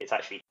list. It's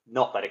actually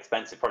not that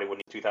expensive. Probably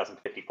wouldn't need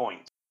 2,050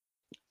 points.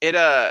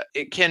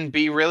 It can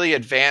be really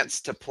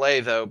advanced to play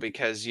though,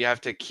 because you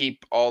have to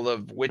keep all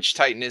of which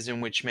Titan is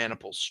in which mana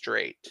pool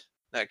straight.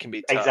 That can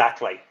be tough.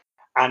 Exactly.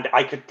 And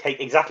I could take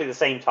exactly the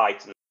same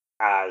Titan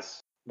as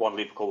 1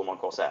 Lupercal and 1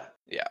 Corsair.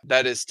 Yeah,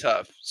 that is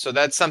tough. So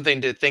that's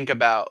something to think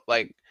about.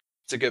 Like,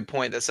 it's a good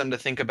point. That's something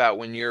to think about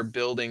when you're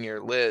building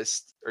your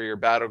list or your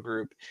battle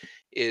group,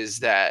 is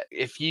that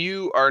if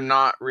you are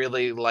not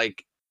really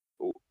like,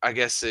 I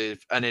guess,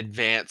 if an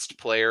advanced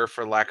player,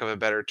 for lack of a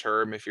better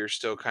term, if you're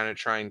still kind of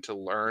trying to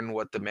learn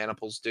what the mana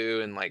pools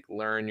do and like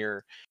learn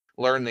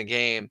the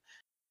game,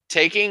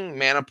 taking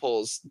mana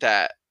pools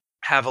that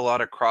have a lot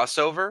of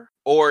crossover,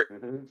 or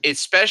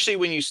especially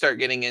when you start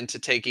getting into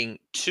taking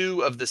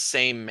 2 of the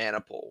same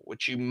mana pool,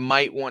 which you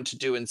might want to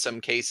do in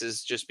some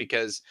cases just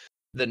because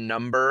the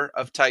number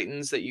of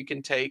Titans that you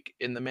can take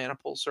in the mana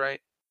pools, right?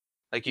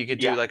 Like you could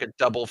do like a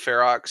double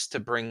Ferox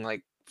to bring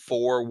like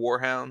 4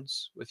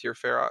 Warhounds with your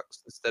Ferox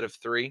instead of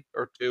 3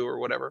 or 2 or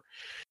whatever.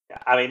 Yeah,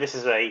 I mean, this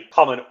is a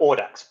common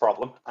Audax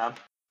problem.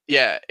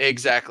 Yeah,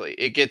 exactly.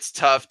 It gets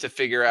tough to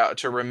figure out,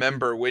 to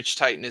remember which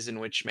Titan is in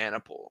which mana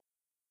pool.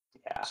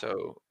 Yeah.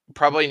 So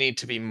probably need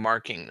to be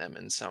marking them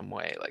in some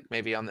way, like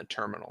maybe on the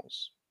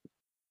terminals.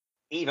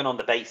 Even on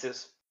the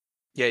bases.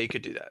 Yeah, you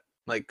could do that.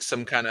 Like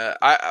some kind of,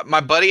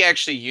 my buddy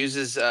actually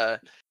uses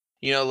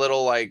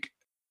little like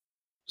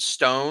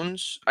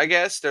stones, I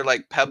guess. They're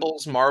like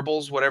pebbles,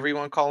 marbles, whatever you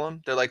want to call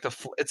them. They're like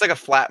it's like a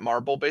flat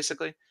marble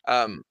basically.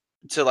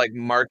 To like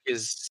mark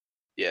his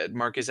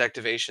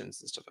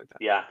activations and stuff like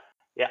that. Yeah.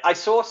 Yeah, I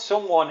saw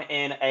someone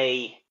in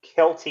a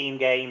Kill Team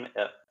game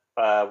at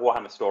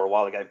Warhammer Store a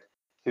while ago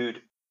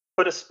who'd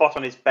put a spot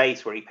on his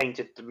base where he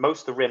painted most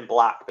of the rim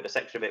black, but a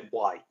section of it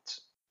white.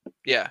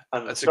 Yeah,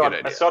 and that's a good idea.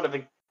 At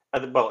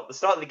the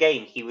start of the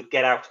game, he would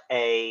get out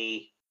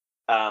a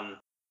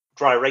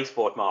dry erase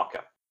board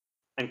marker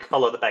and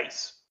color the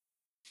base.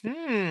 Because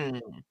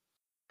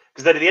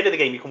then at the end of the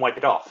game, you can wipe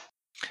it off.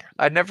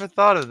 I'd never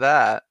thought of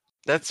that.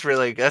 That's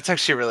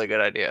actually a really good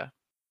idea.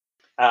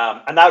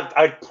 And now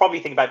I'd probably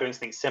think about doing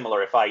something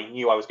similar if I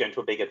knew I was going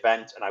to a big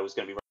event and I was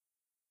going to be,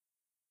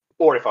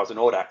 or if I was an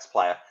Audax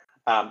player.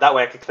 That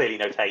way I could clearly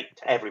notate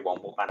to everyone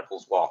what mana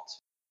pool's what.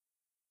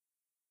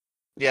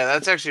 Yeah,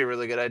 that's actually a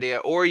really good idea.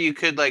 Or you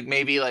could like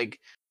maybe like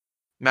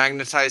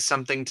magnetize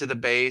something to the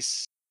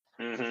base.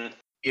 Mm-hmm.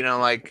 You know,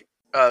 like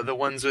the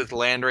ones with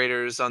Land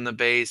Raiders on the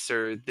base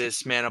or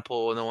this mana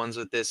pool, and the ones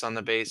with this on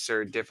the base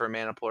or different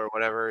mana pool or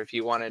whatever. If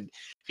you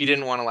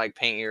didn't want to like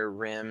paint your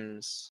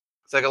rims.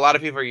 It's like a lot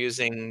of people are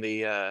using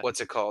the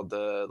what's it called?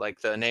 The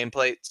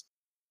nameplates.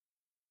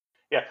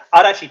 Yeah,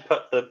 I'd actually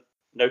put the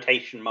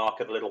notation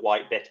marker, the little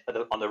white bit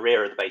on the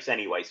rear of the base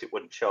anyway, so it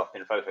wouldn't show up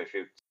in photo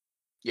shoots.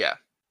 Yeah,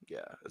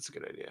 that's a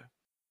good idea.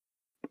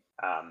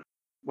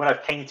 When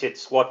I've painted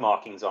squad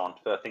markings on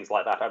for things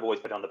like that, I've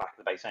always put it on the back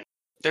of the base anyway.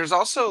 There's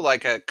also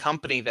like a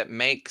company that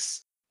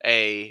makes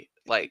a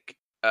like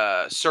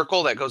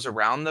circle that goes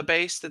around the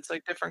base that's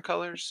like different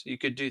colors. You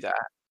could do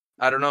that.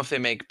 I don't know if they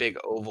make big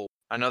oval.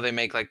 I know they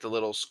make like the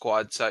little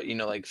squad size,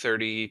 like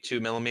 32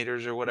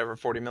 millimeters or whatever,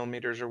 40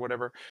 millimeters or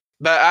whatever.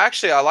 But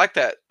actually, I like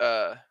that.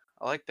 I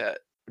like that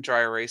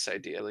dry erase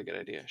idea. Really good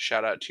idea.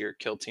 Shout out to your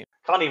Kill Team.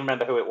 Can't even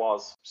remember who it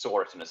was. Saw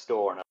it in a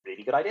store, and a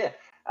really good idea.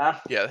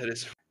 Yeah, that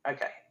is.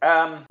 Okay.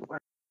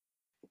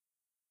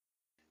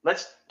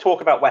 Let's talk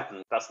about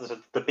weapons. That's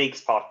the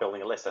biggest part of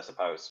building a list, I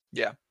suppose.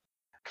 Yeah.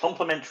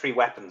 Complementary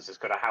weapons is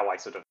kind of how I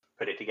sort of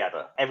put it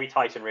together. Every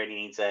Titan really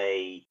needs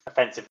a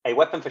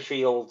weapon for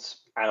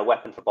shields and a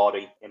weapon for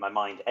body. In my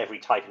mind, every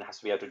Titan has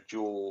to be able to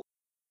duel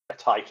a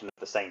Titan of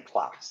the same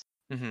class.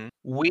 Mm-hmm.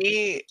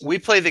 We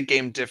play the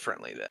game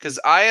differently then, because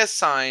I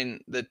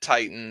assign the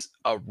Titans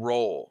a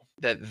role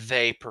that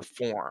they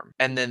perform,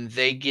 and then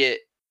they get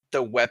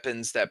the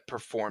weapons that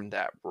perform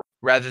that role,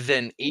 rather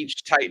than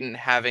each Titan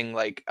having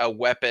like a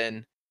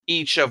weapon,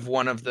 each of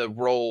one of the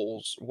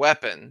roles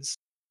weapons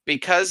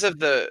because of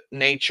the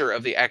nature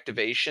of the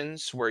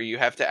activations, where you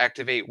have to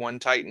activate one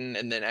Titan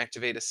and then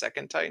activate a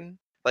second Titan.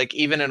 Like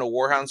even in a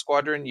Warhound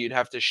squadron, you'd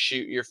have to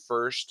shoot your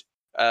first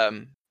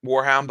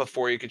Warhound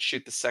before you could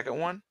shoot the second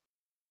one.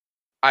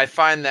 I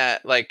find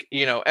that, like,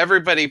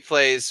 everybody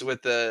plays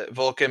with the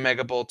Vulcan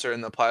Mega Bolter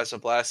and the Plasma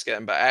Blast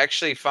Gun, but I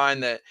actually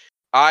find that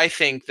I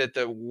think that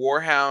the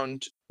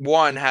Warhound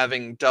 1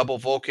 having double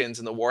Vulcans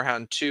and the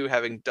Warhound 2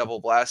 having double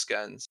blast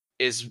guns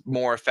is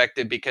more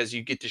effective because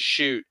you get to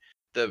shoot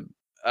the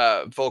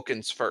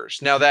Vulcans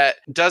first. Now that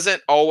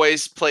doesn't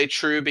always play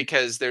true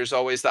because there's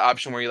always the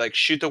option where you like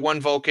shoot the one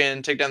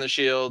Vulcan, take down the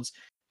shields,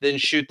 then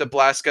shoot the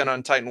blast gun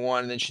on Titan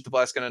 1, and then shoot the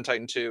blast gun on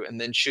Titan 2,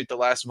 and then shoot the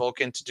last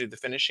Vulcan to do the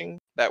finishing.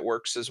 That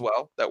works as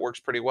well. That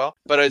works pretty well.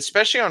 But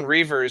especially on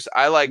Reavers,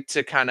 I like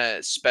to kind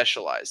of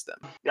specialize them.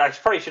 Yeah, I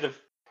probably should have.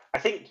 I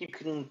think you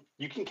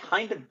can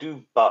kind of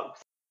do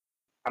both,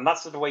 and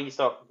that's the way you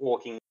start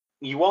walking.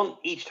 You want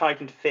each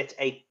Titan to fit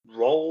a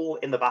role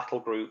in the battle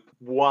group,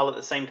 while at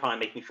the same time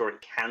making sure it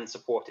can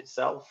support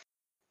itself,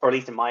 or at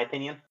least in my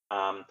opinion.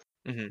 The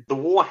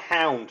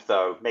Warhound,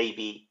 though,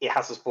 maybe it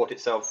has to support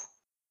itself,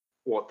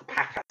 or the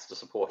pack has to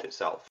support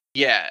itself.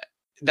 Yeah,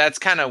 that's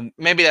kind of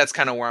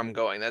where I'm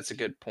going. That's a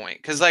good point.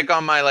 Because like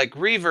on my like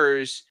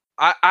Reavers,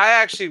 I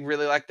actually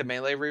really like the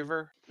melee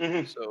Reaver.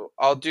 So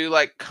I'll do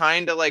like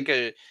kind of like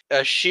a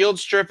shield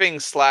stripping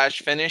 /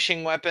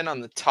 finishing weapon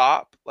on the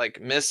top, like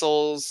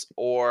missiles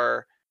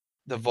or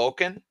the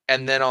Vulcan,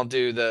 and then I'll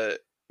do the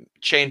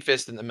chain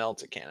fist and the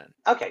melta cannon.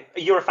 Okay,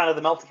 you're a fan of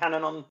the melta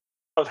cannon on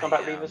close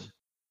combat Reavers?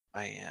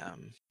 I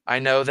am. I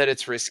know that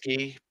it's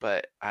risky,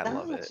 but I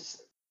love it.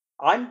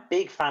 I'm a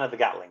big fan of the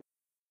Gatling.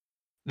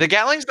 The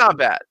Gatling's not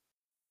bad.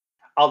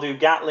 I'll do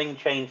Gatling,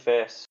 chain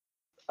fist,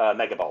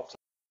 Mega Bolt.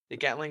 The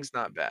Gatling's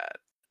not bad.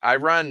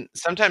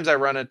 Sometimes I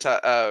run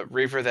a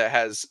Reaver that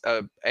has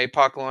a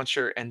APOC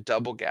launcher and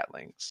double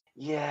Gatlings.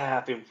 Yeah,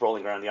 I've been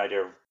rolling around the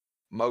idea of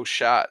most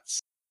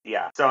shots.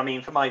 Yeah, so I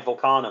mean, for my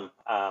Volcanum,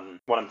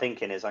 what I'm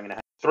thinking is I'm going to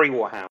have 3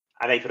 Warhounds.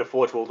 I may put a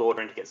Forge World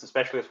Order in to get some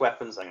specialist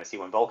weapons. I'm going to see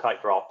when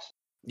Volkite drops.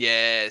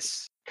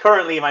 Yes.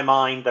 Currently, in my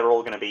mind, they're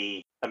all going to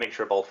be a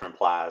mixture of Bolter and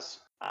Plaz.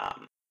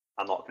 I'm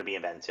not going to be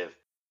inventive.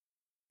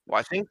 Well,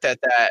 I think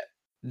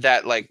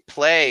that like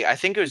play, I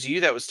think it was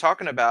you that was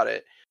talking about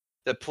it.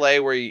 The play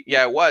where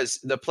it was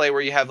the play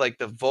where you have like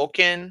the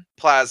Vulcan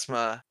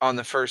plasma on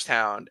the first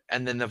Hound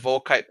and then the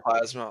Volkite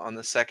plasma on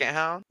the second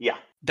Hound. Yeah.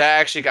 That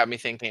actually got me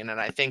thinking,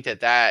 and I think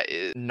that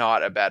is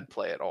not a bad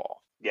play at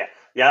all. Yeah.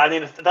 I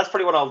mean, that's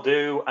probably what I'll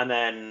do. And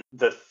then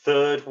the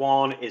third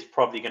one is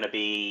probably going to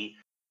be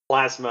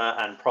Plasma,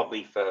 and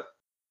probably for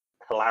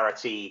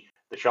hilarity,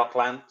 the Shock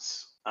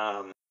Lance.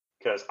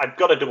 Because I've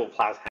got a double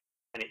Plasma,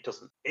 and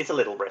it's a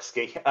little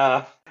risky.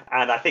 And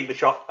I think the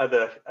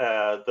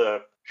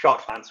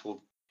Shock Lance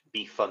will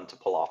be fun to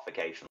pull off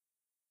occasionally.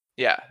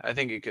 Yeah, I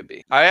think it could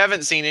be. I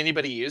haven't seen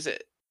anybody use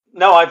it.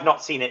 No, I've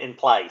not seen it in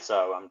play,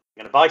 so I'm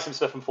going to buy some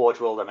stuff from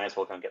Forge World. I may as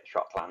well go and get the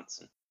Shock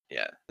Lance.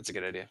 Yeah, that's a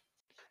good idea.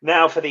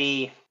 Now, for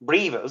the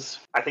Reavers,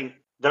 I think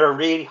they're a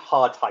really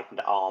hard Titan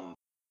to arm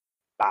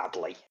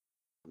badly,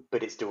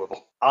 but it's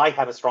doable. I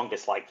have a strong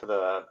dislike for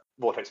the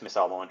Vortex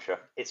Missile Launcher.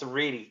 It's a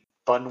really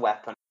fun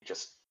weapon.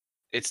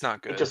 It's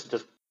not good. It just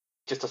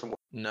doesn't work.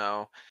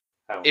 No.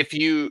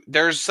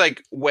 There's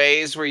like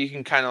ways where you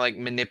can kind of like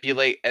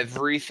manipulate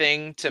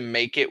everything to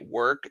make it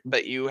work,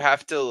 but you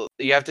have to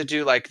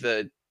do like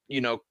the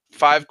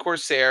 5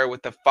 Corsair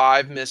with the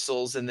 5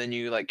 missiles, and then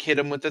you like hit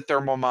them with the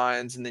thermal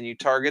mines, and then you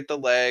target the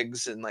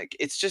legs, and like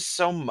it's just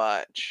so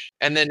much.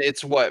 And then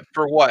it's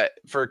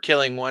for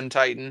killing one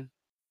Titan.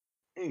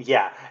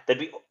 Yeah,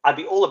 I'd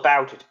be all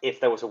about it if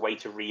there was a way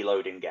to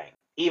reload in game,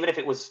 even if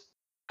it was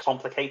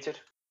complicated.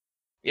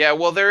 Yeah,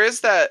 well, there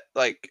is that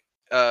like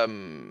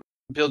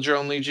build your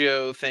own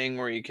Legio thing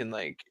where you can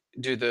like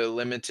do the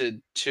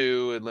limited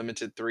 2 and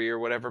limited 3 or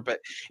whatever, but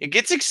it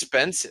gets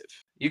expensive.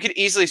 You could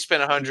easily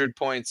spend 100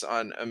 points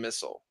on a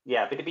missile.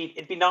 Yeah, but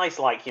it'd be nice,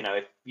 like,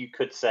 if you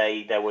could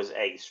say there was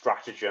a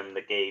stratagem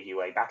that gave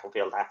you a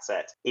battlefield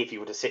asset. If you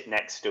were to sit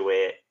next to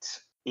it,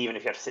 even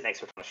if you had to sit next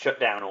to it on a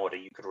shutdown order,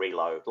 you could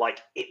reload. Like,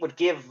 it would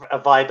give a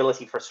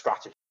viability for a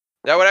strategy.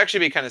 That would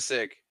actually be kind of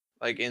sick.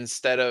 Like,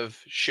 instead of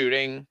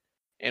shooting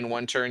in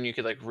one turn, you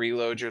could like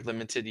reload your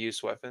limited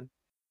use weapon.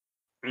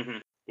 Mm-hmm.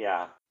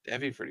 Yeah,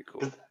 that'd be pretty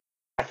cool.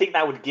 I think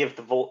that would give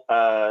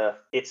the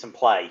it some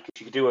play, because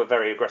you could do a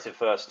very aggressive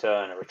first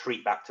turn, a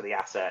retreat back to the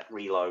asset,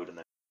 reload, and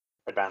then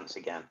advance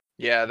again.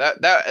 Yeah,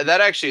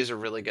 that actually is a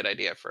really good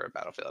idea for a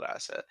battlefield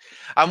asset.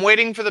 I'm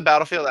waiting for the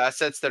battlefield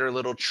assets that are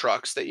little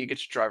trucks that you get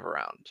to drive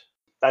around.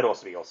 That'd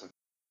also be awesome.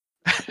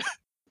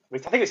 I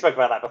think we spoke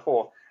about that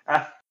before.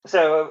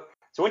 So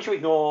once you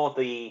ignore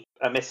the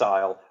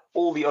missile,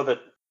 all the other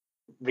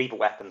Reaver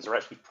weapons are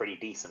actually pretty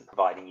decent,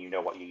 providing you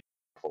know what you use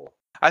it for.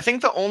 I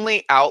think the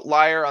only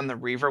outlier on the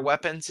Reaver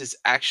weapons is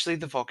actually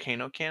the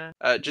Volcano Cannon,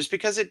 just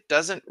because it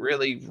doesn't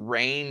really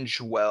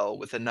range well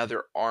with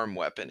another arm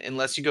weapon,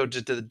 unless you go to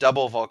the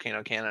double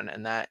Volcano Cannon,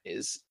 and that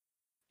is,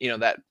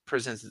 that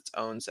presents its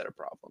own set of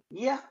problems.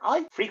 Yeah,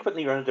 I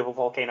frequently run a double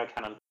Volcano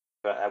Cannon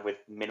with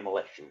minimal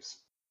issues.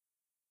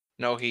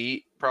 No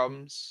heat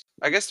problems.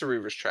 I guess the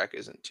Reaver's track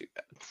isn't too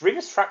bad.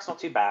 Reaver's track's not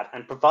too bad,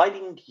 and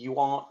providing you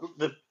are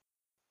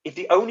if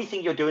the only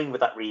thing you're doing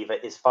with that Reaver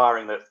is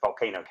firing the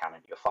volcano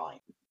cannon, you're fine.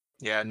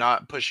 Yeah,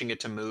 not pushing it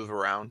to move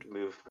around.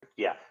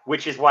 Yeah,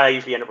 which is why I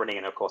usually end up running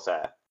in a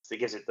Corsair. So it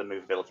gives it the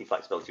movability,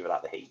 flexibility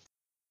without the heat.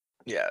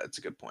 Yeah, that's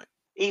a good point.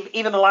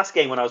 Even the last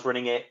game when I was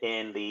running it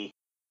in the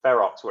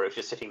Ferox, where it was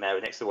just sitting there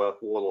next to the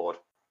Warlord,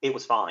 it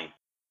was fine.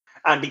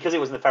 And because it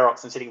was in the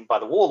Ferox and sitting by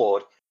the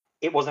Warlord,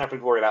 it wasn't having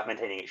to worry about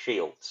maintaining its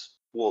shields.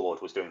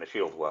 Warlord was doing the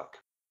shield work.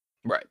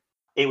 Right.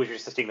 It was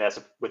just sitting there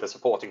with a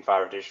supporting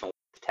fire additional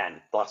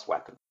 10 blast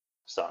weapon.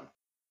 Sun.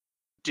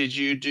 Did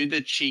you do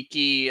the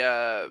cheeky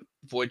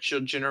void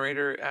shield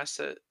generator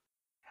asset?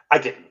 I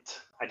didn't.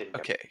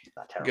 Okay,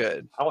 that terrible.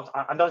 good.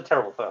 I'm not a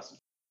terrible person.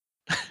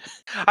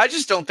 I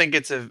just don't think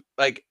it's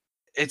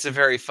a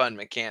very fun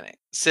mechanic.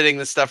 Sitting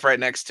the stuff right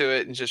next to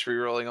it and just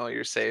re-rolling all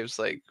your saves,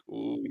 like,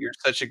 ooh, you're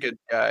such a good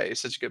guy, you're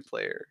such a good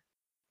player.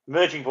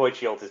 Merging void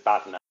shields is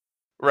bad enough.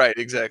 Right,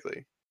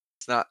 exactly.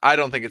 It's not. I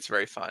don't think it's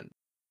very fun.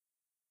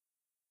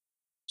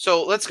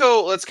 So let's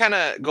kind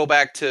of go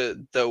back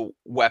to the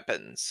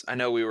weapons. I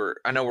know we're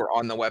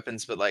on the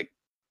weapons, but like,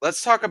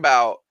 let's talk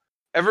about.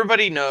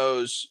 Everybody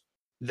knows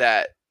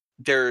that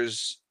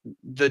there's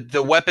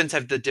the weapons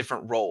have the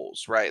different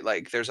roles, right?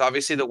 Like, there's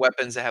obviously the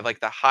weapons that have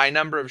like the high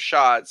number of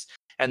shots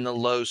and the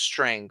low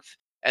strength,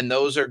 and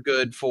those are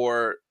good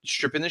for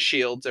stripping the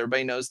shields.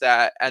 Everybody knows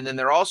that, and then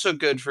they're also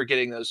good for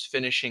getting those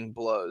finishing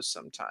blows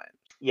sometimes.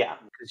 Yeah,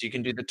 because you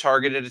can do the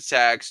targeted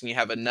attacks and you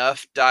have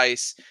enough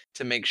dice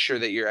to make sure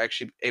that you're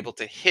actually able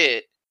to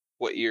hit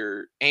what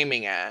you're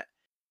aiming at.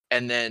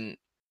 And then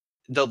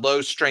the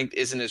low strength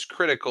isn't as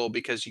critical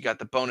because you got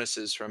the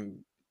bonuses from,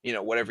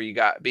 whatever you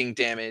got being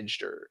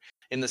damaged or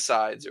in the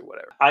sides or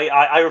whatever.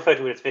 I refer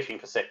to it as fishing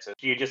for sixes.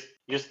 You just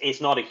it's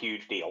not a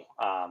huge deal.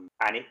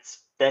 And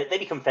they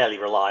become fairly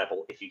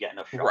reliable if you get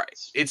enough shots.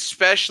 Right.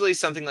 Especially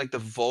something like the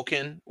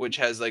Vulcan, which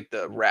has like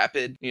the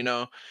rapid,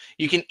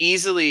 you can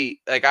easily,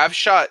 like, I've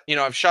shot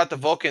the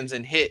Vulcans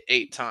and hit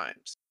 8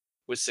 times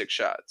with 6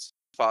 shots.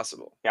 It's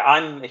possible. Yeah,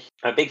 I'm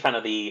a big fan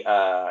of the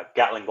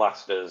Gatling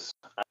blasters,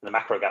 the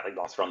macro Gatling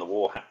blaster on the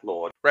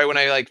Warlord. Right, when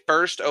I like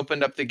first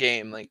opened up the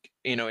game, like,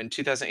 in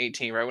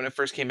 2018, right when it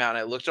first came out, and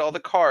I looked at all the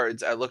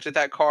cards, I looked at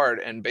that card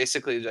and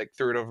basically like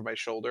threw it over my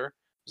shoulder. I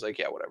was like,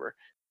 yeah, whatever.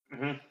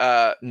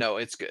 Mm-hmm. No,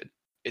 it's good.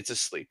 It's a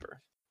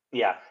sleeper.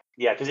 Yeah,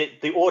 because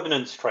the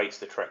ordnance trait's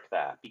the trick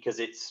there,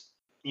 because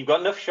you've got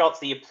enough shots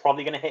that you're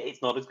probably going to hit.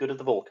 It's not as good as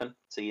the Vulcan,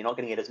 so you're not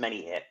going to get as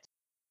many hits.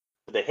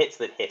 But the hits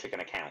that hit are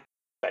going to count,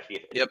 especially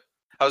if Yep.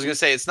 I was going to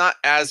say it's not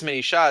as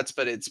many shots,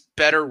 but it's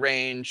better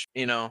range.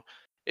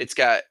 It's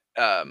got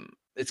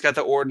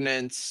the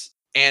ordnance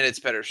and it's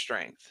better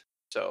strength.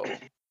 So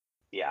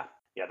yeah,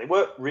 they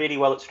work really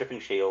well at stripping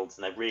shields,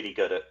 and they're really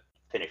good at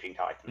finishing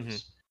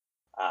Titans.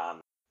 Mm-hmm.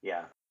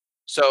 Yeah.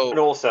 So and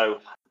also.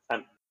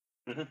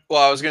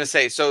 Well, I was gonna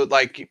say, so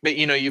like, but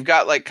you've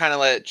got like kind of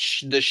like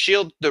the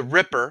shield, the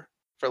Ripper,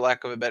 for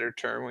lack of a better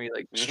term, where you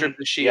like strip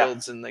the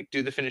shields and like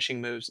do the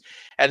finishing moves,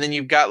 and then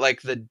you've got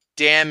like the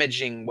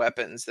damaging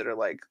weapons that are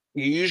like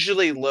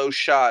usually low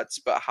shots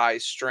but high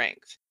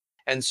strength.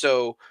 And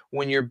so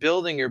when you're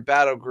building your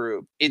battle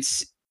group,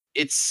 it's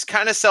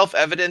kind of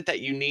self-evident that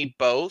you need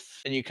both,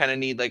 and you kind of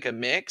need like a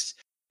mix.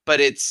 But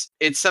it's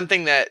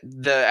something that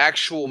the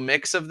actual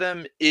mix of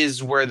them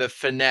is where the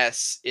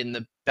finesse in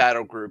the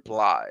battle group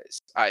lies,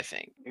 I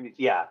think.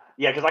 Yeah,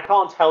 because I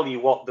can't tell you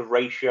what the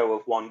ratio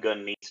of one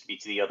gun needs to be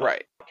to the other.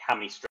 Right. Like how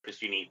many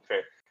strippers you need for,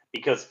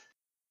 because,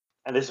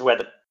 and this is where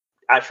the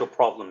actual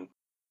problem,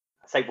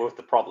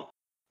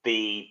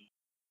 the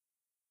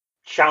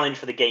challenge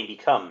for the game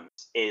becomes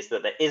is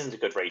that there isn't a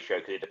good ratio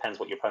because it depends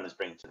what your opponent's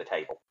bringing to the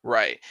table.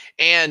 Right.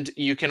 And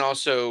you can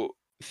also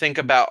think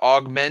about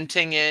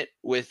augmenting it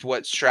with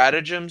what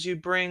stratagems you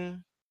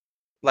bring.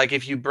 Like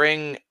if you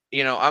bring,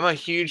 I'm a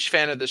huge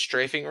fan of the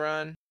strafing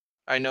run.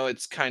 I know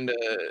it's kind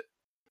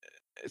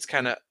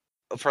of,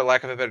 for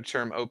lack of a better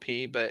term, OP,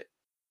 but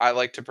I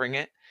like to bring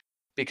it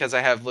because I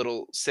have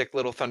sick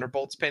little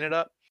thunderbolts painted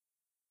up.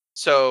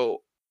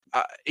 So,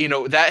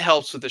 that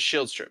helps with the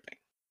shield stripping.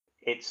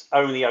 It's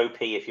only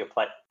OP if you're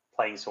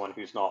playing someone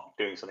who's not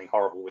doing something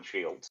horrible with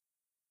shields.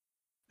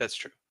 That's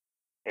true.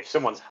 If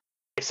someone's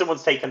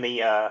taken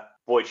the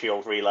Void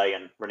Shield relay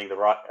and running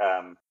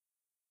the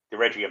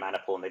Regia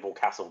Maniple and they've all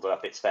castled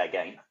up, it's fair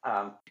game.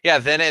 Yeah,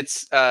 then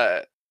it's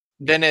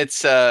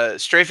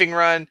strafing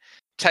run,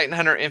 Titan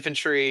Hunter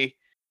infantry,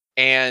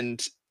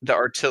 and the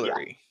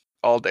artillery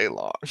all day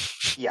long.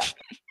 Yeah.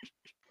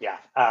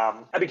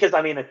 Because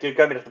going to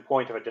the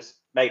point of it just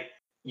made,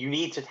 you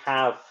need to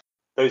have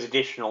those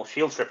additional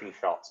shield stripping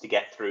shots to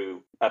get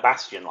through a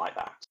bastion like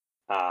that.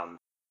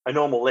 A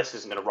normal list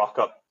isn't going to rock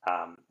up,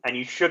 and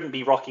you shouldn't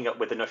be rocking up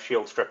with enough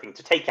shield stripping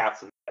to take out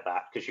something like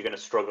that, because you're going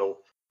to struggle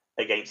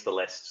against the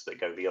lists that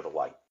go the other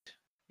way.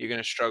 You're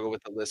going to struggle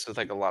with the list with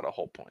like a lot of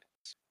hull points.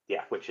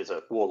 Yeah, which is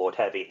a Warlord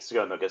heavy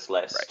Skirmigers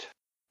list.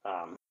 Right.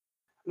 I'm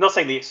not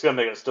saying the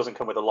Skirmigers doesn't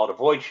come with a lot of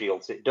void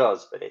shields, it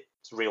does, but its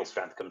real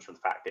strength comes from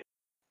the fact it's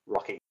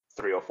rocking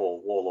 3 or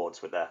 4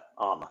 Warlords with their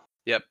armor.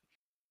 Yep.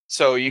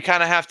 So you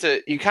kind of have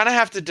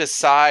to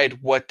decide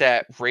what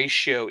that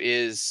ratio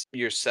is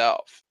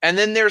yourself. And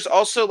then there's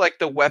also like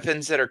the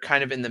weapons that are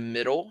kind of in the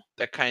middle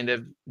that kind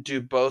of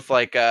do both,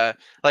 like a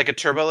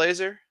turbo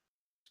laser.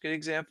 Good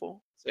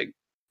example. It's like,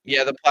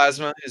 yeah, the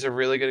plasma is a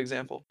really good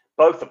example.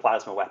 Both the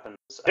plasma weapons.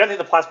 I don't think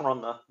the plasma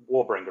on the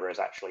Warbringer is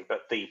actually,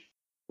 but the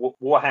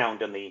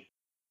Warhound and the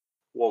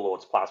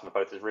Warlord's plasma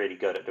both is really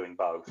good at doing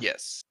both.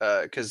 Yes,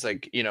 because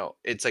like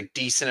it's like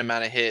decent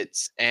amount of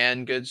hits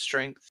and good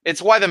strength.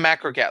 It's why the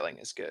macro Gatling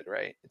is good,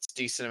 right? It's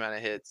decent amount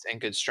of hits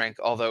and good strength.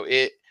 Although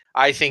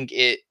I think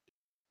it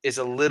is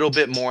a little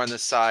bit more on the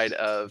side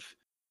of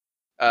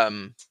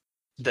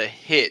the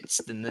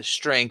hits than the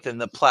strength, and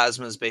the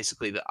plasma is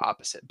basically the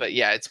opposite. But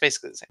yeah, it's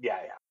basically the same. Yeah.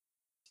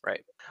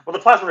 Right. Well, the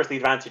plasma is the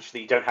advantage that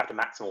you don't have to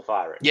maximal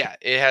fire it. Yeah,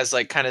 it has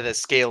like kind of the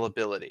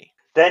scalability.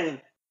 Then,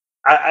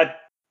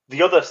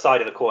 the other side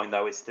of the coin,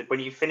 though, is that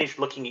when you finish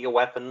looking at your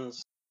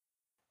weapons,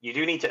 you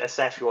do need to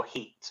assess your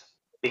heat,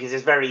 because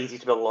it's very easy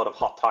to build a lot of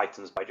hot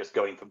titans by just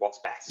going for what's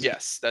best.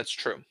 Yes, that's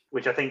true.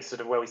 Which I think is sort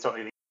of where we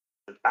started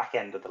the back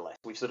end of the list.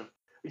 We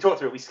talked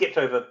through it. We skipped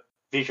over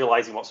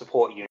visualizing what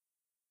support unit.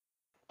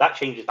 That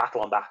changes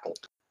battle on battle.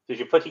 So as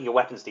you're putting your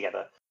weapons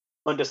together,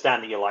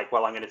 understand that you're like,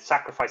 well, I'm going to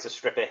sacrifice a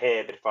stripper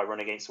here, but if I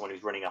run against someone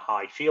who's running a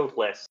high shield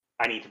list,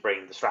 I need to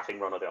bring the strapping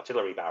run or the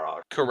artillery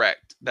barrage.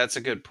 Correct. That's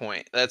a good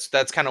point. That's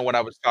kind of what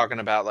I was talking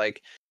about,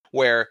 like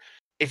where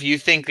if you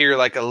think you're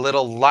like a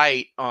little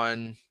light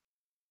on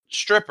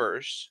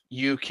strippers,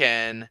 you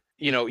can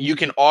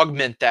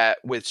augment that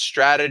with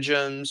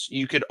stratagems.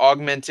 You could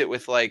augment it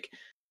with like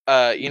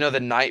the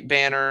Knight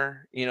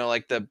Banner,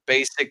 like the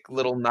basic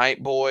little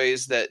Knight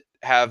boys that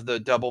have the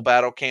double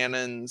battle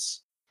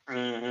cannons.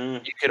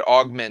 Mm-hmm. You could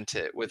augment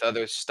it with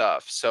other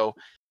stuff. So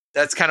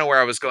that's kind of where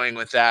I was going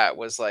with that,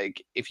 was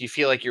like, if you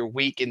feel like you're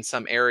weak in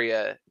some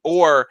area,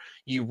 or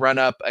you run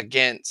up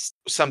against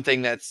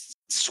something that's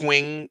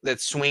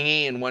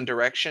swingy in one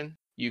direction,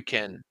 you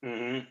can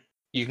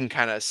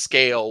kind of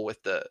scale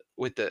with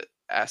the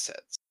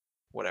assets,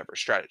 whatever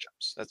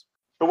stratagems.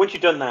 But once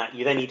you've done that,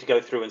 you then need to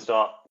go through and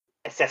start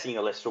assessing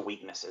your list for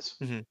weaknesses.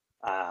 Mm-hmm.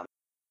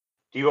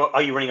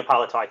 Are you running a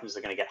pile of titans that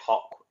are going to get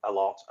hot a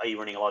lot? Are you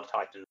running a lot of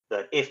titans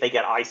that, if they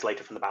get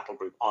isolated from the battle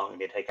group, aren't going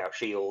to take out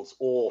shields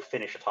or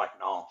finish a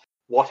titan off?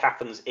 What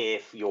happens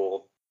if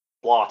your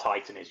Blah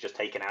titan is just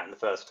taken out in the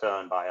first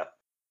turn by a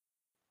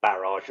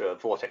barrage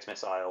of vortex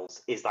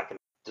missiles? Is that going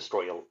to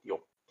destroy your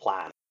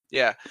plan?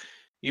 Yeah,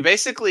 you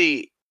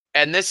basically,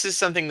 and this is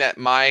something that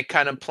my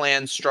kind of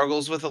plan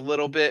struggles with a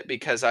little bit,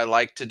 because I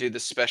like to do the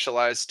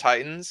specialized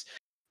titans,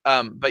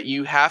 but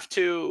you have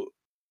to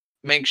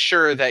make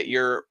sure that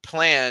your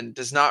plan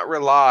does not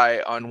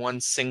rely on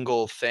one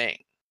single thing.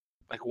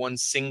 Like one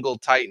single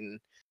titan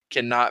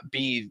cannot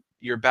be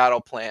your battle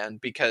plan,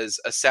 because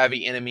a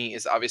savvy enemy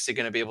is obviously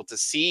going to be able to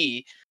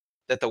see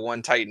that the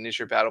one titan is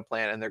your battle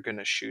plan, and they're going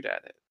to shoot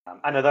at it.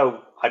 And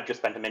although I've just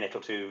spent a minute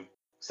or two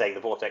saying the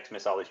vortex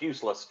missile is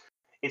useless,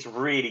 it's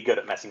really good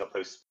at messing up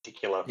those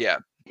particular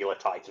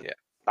titan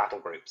battle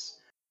groups.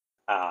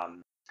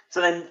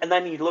 So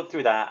then you look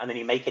through that, and then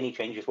you make any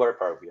changes where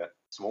appropriate.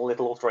 Small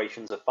little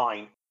alterations are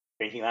fine.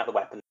 Changing out the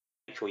weapon,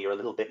 make sure you're a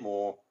little bit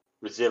more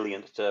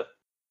resilient to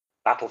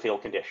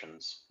battlefield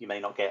conditions. You may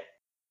not get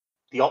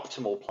the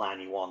optimal plan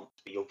you want,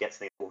 but you'll get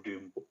something that will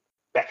do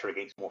better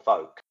against more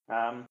folk.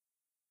 And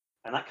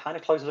that kind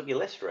of closes up your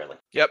list, really.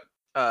 Yep.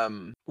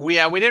 We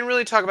didn't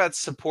really talk about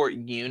support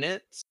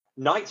units.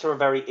 Knights are a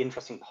very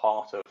interesting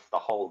part of the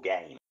whole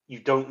game. You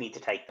don't need to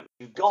take them.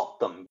 You've got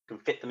them. You can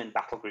fit them in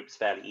battle groups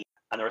fairly easily.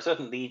 And there are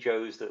certain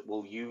legios that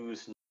will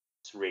use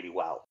Knights really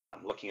well.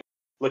 I'm looking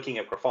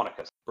at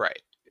Gryphonicus. Right.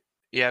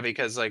 Yeah,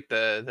 because like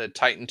the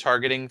Titan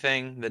targeting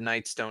thing, the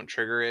Knights don't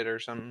trigger it or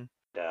something.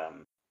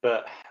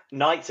 But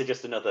Knights are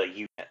just another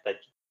unit that,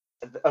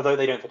 although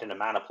they don't fit in a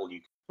mana pool,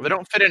 they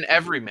don't fit in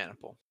every mana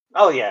pool.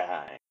 Oh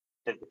yeah,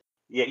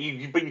 yeah.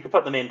 You can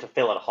put them in to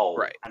fill in a hole,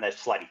 right? And they're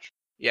slightly.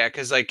 Yeah,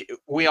 because like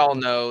we all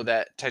know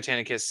that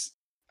Titanicus,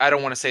 I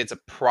don't want to say it's a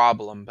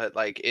problem, but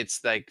like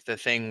it's like the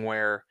thing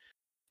where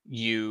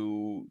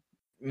you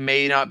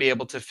may not be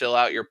able to fill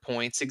out your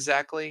points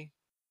exactly.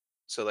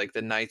 So like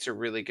the Knights are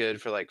really good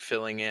for like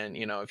filling in,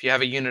 if you have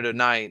a unit of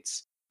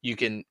Knights, you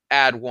can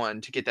add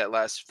one to get that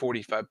last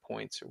 45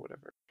 points or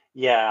whatever.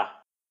 Yeah.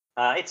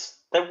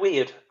 They're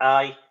weird.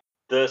 The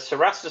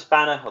Cerastus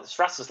Banner or the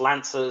Cerastus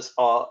Lancers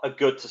are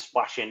good to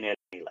splash in the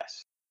enemy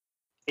list.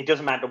 It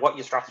doesn't matter what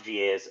your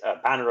strategy is. A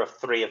banner of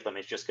 3 of them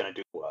is just going to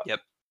do work.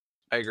 Yep,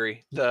 I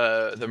agree.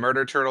 The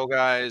Murder Turtle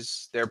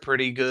guys, they're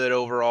pretty good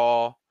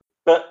overall.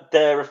 But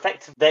they're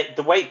effective.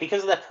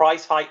 Because of their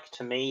price hike,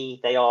 to me,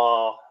 they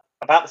are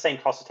about the same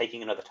cost as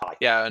taking another type.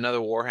 Yeah, another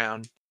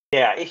Warhound.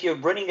 Yeah, if you're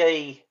running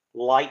a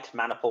light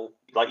mana pool,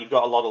 like you've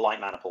got a lot of light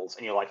mana pools,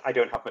 and you're like, I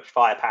don't have much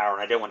firepower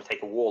and I don't want to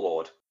take a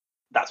Warlord,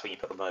 that's when you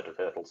put the Murder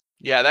Turtles.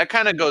 Yeah, that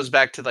kind of goes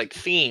back to like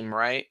theme,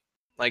 right?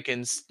 Like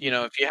if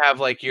you have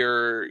like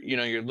your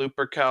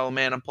Lupercal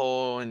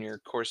Maniple and your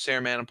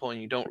Corsair Maniple,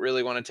 and you don't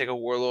really want to take a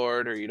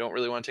Warlord, or you don't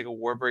really want to take a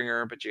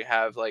Warbringer, but you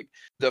have like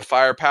the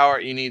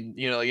firepower,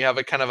 you have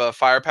a kind of a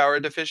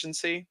firepower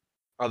deficiency.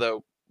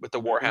 Although with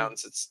the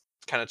Warhounds, it's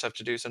kind of tough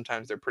to do.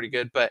 Sometimes they're pretty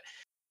good, but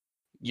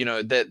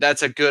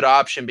that's a good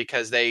option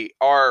because they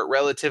are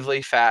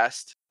relatively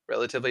fast,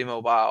 relatively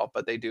mobile,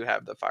 but they do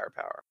have the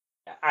firepower.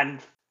 And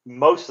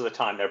most of the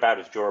time, they're about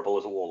as durable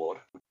as a Warlord.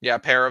 Yeah, a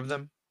pair of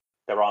them.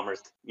 Their armor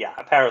is,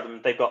 a pair of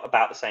them. They've got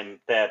about the same.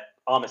 They're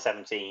armor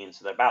 17,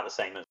 so they're about the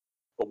same as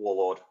a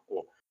Warlord.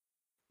 Or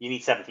you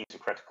need 17 for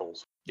criticals.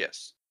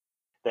 Yes.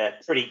 They're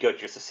pretty good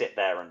just to sit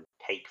there and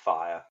take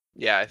fire.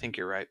 Yeah, I think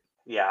you're right.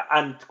 Yeah,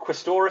 and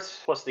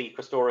Questoris, plus the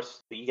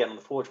Questoris that you get on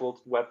the Forge World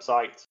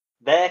website,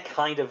 they're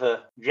kind of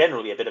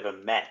generally a bit of a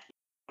mech,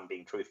 if I'm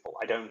being truthful.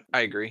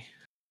 I agree.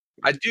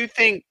 I do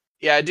think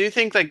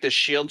like the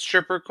Shield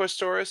Stripper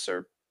Questoris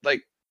are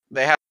like,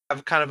 they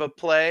have kind of a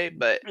play,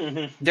 but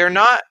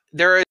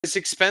they're as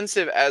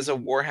expensive as a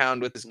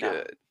Warhound with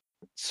good.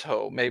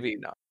 So maybe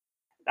not.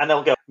 And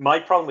they'll go. My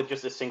problem with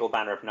just a single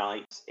banner of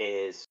knights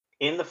is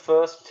in the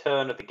first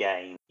turn of the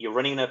game, you're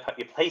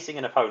placing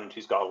an opponent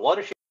who's got a lot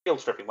of shield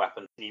stripping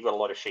weapons, and you've got a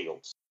lot of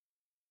shields.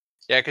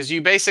 Yeah, because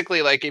you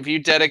basically, like, if you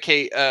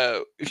dedicate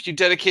a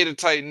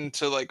Titan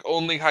to like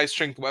only high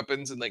strength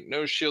weapons and like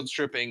no shield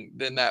stripping,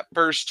 then that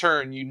first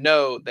turn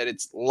that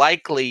it's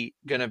likely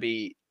gonna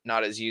be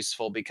not as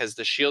useful because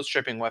the shield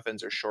stripping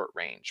weapons are short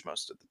range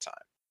most of the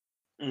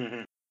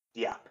time.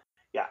 Yeah,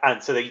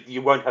 and so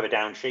you won't have a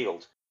down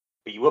shield,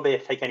 but you will be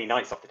able to take any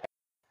knights off the table.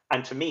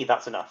 And to me,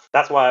 that's enough.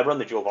 That's why I run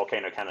the dual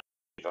volcano cannon,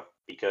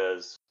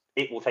 because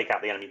it will take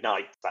out the enemy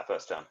knights that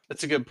first turn.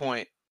 That's a good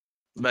point,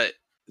 but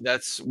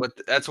that's what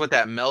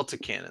that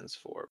Melta cannon's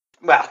for.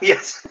 Well,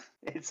 yes,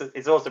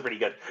 it's also pretty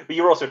good, but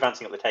you're also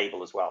advancing up the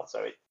table as well.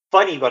 So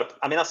finally,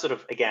 that's sort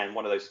of, again,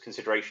 one of those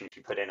considerations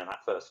you put in that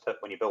first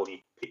when you're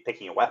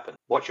picking a weapon.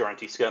 What's your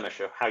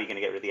anti-skirmisher? How are you going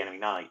to get rid of the enemy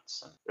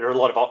knights? And there are a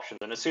lot of options,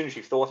 and as soon as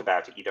you've thought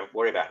about it, you don't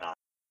worry about knights.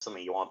 It's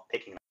something you aren't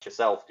picking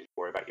yourself, because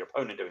you worry about your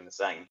opponent doing the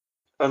same.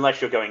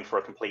 Unless you're going for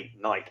a complete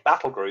knight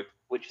battle group,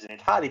 which is an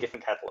entirely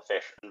different kettle of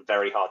fish and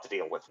very hard to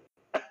deal with.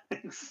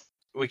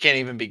 We can't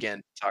even begin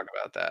to talk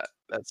about that.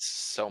 That's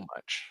so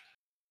much.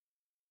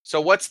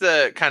 So what's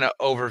the kind of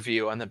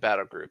overview on the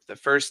battle group? The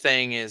first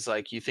thing is,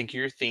 like, you think of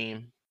your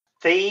theme.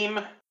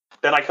 Then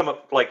I come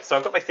up, so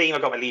I've got my theme,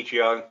 I've got my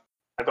Legio.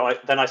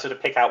 Then I sort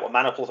of pick out what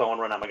maniples I want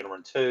to run. Am I going to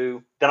run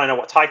 2? Then I know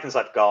what Titans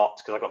I've got,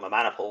 because I've got my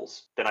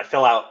maniples. Then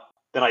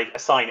I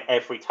assign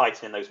every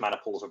Titan in those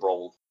maniples a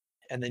role.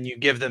 And then you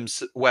give them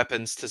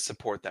weapons to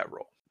support that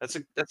role.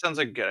 That sounds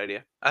like a good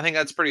idea. I think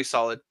that's pretty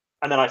solid.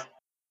 And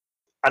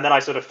then I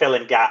sort of fill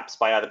in gaps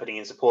by either putting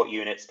in support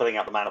units, filling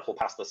out the maniple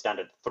past the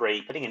standard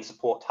 3, putting in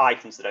support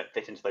Titans that don't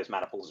fit into those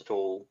maniples at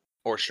all.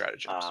 Or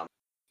stratagems.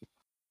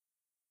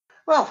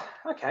 Well,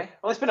 okay.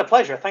 Well, it's been a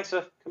pleasure. Thanks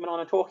for coming on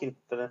and talking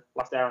for the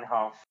last hour and a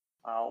half.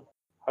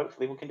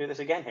 Hopefully we can do this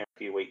again here in a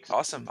few weeks.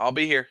 Awesome. I'll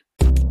be here.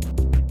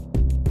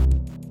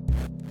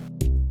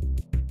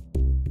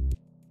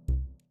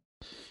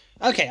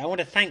 Okay, I want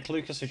to thank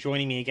Lucas for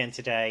joining me again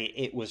today.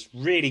 It was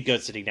really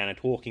good sitting down and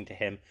talking to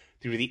him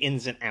through the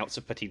ins and outs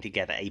of putting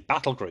together a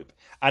battle group.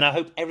 And I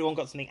hope everyone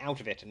got something out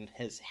of it and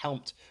has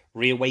helped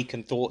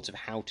reawaken thoughts of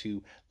how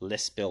to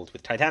list build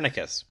with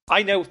Titanicus.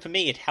 I know for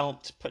me it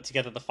helped put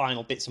together the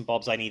final bits and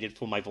bobs I needed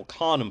for my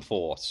Volcanum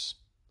force.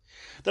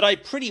 That I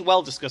pretty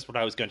well discussed what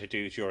I was going to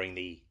do during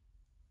the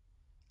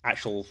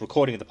actual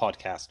recording of the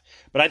podcast.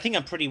 But I think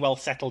I'm pretty well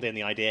settled in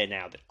the idea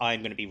now that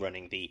I'm going to be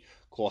running the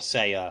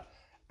Corsair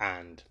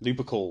and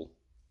Lupercal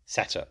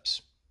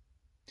setups.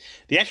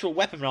 The actual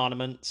weapon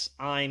ornaments,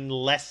 I'm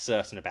less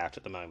certain about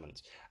at the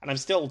moment, and I'm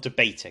still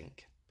debating.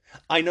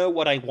 I know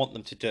what I want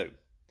them to do.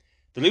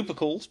 The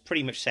Lupercal's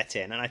pretty much set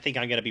in, and I think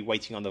I'm going to be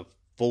waiting on the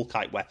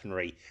Volkite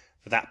weaponry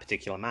for that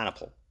particular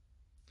maniple.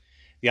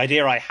 The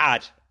idea I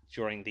had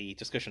during the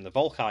discussion of the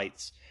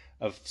Volkites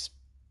of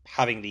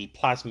having the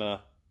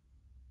Plasma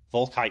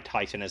Volkite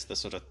Titan as the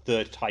sort of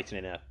third Titan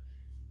in a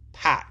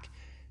pack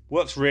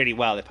works really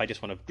well if I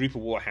just want a group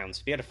of Warhounds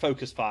to be able to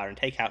focus fire and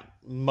take out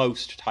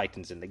most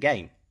Titans in the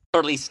game. Or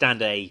at least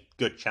stand a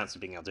good chance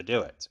of being able to do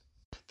it.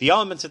 The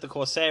armament of the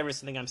Corsair is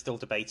something I'm still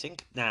debating.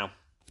 Now,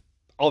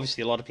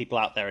 obviously a lot of people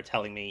out there are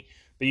telling me,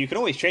 but you can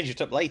always change it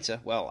up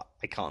later. Well,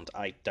 I can't.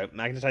 I don't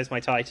magnetize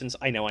my Titans.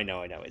 I know.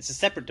 It's a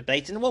separate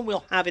debate, and one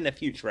we'll have in a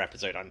future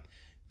episode, I'm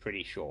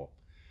pretty sure.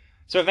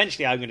 So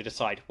eventually I'm going to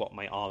decide what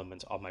my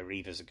armament of my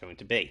Reavers are going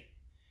to be.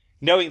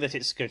 Knowing that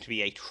it's going to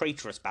be a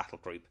traitorous battle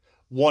group,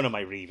 one of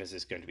my Reavers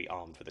is going to be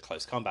armed with a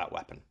close combat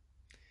weapon.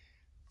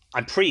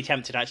 I'm pretty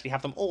tempted to actually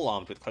have them all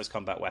armed with close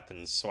combat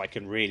weapons so I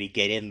can really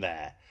get in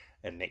there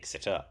and mix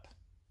it up.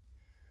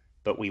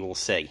 But we will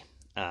see.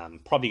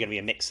 Probably going to be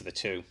a mix of the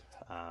two.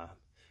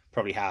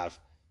 Probably have,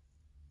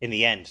 in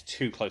the end,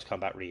 2 close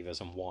combat Reavers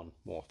and 1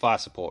 more fire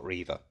support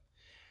Reaver.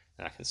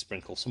 And I can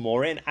sprinkle some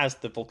more in as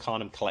the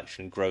Volcanum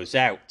collection grows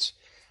out.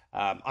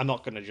 I'm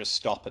not going to just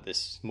stop at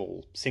this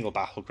small single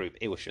battle group.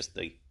 It was just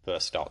the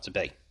first start to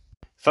be.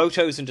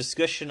 Photos and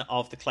discussion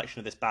of the collection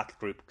of this battle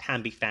group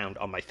can be found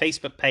on my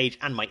Facebook page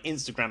and my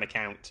Instagram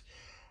account,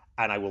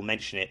 and I will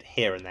mention it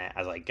here and there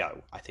as I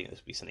go. I think this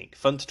will be something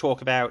fun to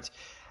talk about,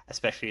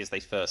 especially as they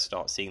first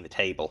start seeing the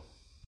table.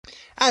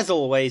 As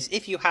always,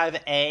 if you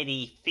have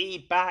any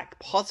feedback,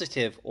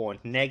 positive or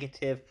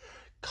negative,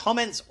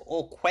 comments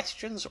or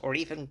questions, or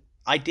even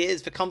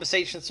ideas for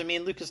conversations for me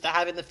and Lucas to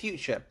have in the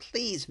future,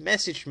 please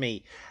message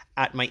me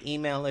at my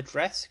email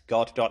address,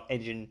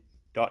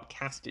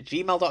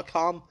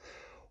 god.engine.cast@gmail.com,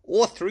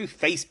 or through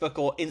Facebook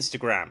or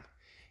Instagram.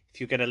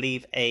 If you're going to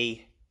leave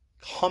a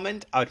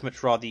comment, I would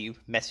much rather you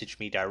message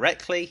me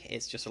directly.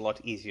 It's just a lot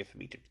easier for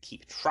me to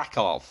keep track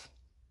of.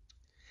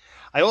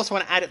 I also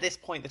want to add at this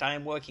point that I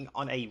am working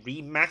on a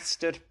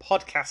remastered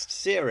podcast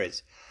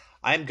series.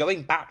 I am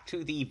going back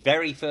to the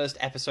very first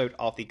episode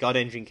of the God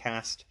Engine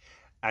cast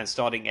and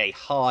starting a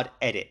hard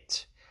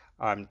edit.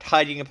 I'm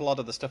tidying up a lot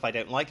of the stuff I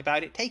don't like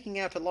about it, taking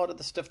out a lot of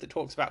the stuff that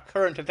talks about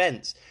current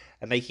events,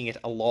 and making it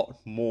a lot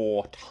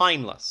more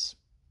timeless.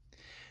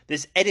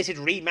 This edited,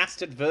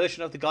 remastered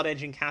version of the God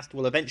Engine cast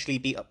will eventually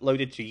be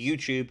uploaded to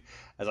YouTube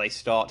as I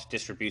start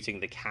distributing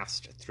the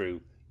cast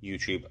through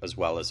YouTube as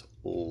well as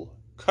all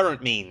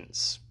current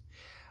means.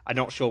 I'm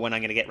not sure when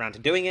I'm going to get around to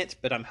doing it,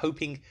 but I'm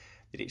hoping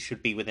that it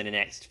should be within the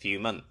next few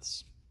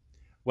months.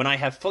 When I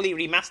have fully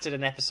remastered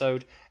an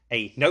episode,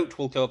 a note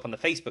will go up on the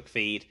Facebook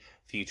feed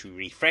for you to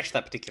refresh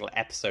that particular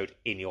episode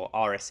in your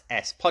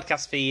RSS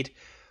podcast feed,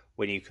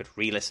 when you could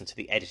re-listen to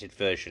the edited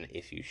version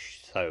if you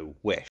so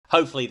wish.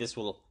 Hopefully this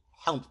will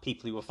help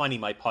people who are finding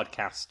my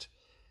podcast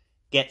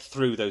get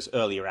through those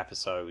earlier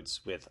episodes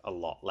with a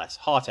lot less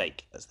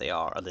heartache, as they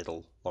are a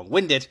little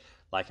long-winded,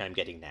 like I'm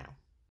getting now.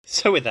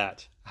 So with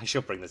that, I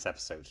shall bring this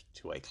episode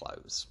to a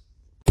close.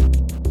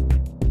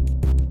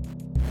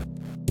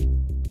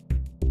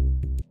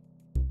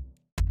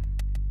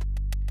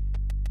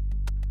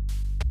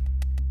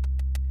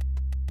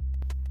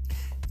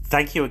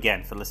 Thank you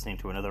again for listening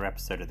to another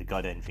episode of the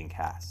God Engine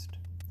Cast,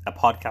 a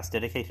podcast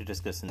dedicated to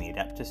discussing the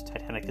Adeptus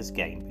Titanicus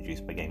game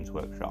produced by Games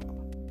Workshop.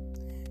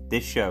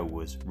 This show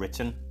was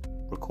written,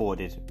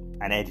 recorded,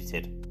 and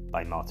edited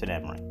by Martin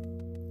Emery.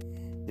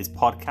 This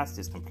podcast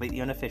is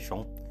completely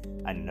unofficial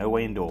and in no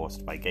way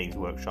endorsed by Games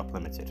Workshop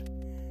Limited.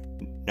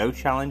 No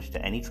challenge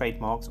to any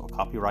trademarks or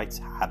copyrights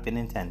have been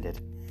intended.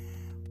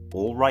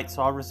 All rights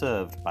are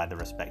reserved by the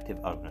respective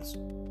owners.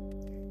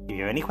 If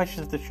you have any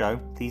questions of the show,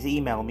 please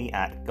email me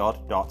at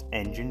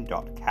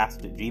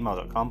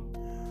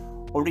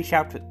god.engine.cast@gmail.com or reach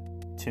out to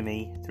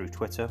me through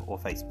Twitter or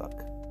Facebook.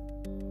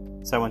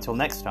 So until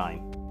next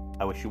time,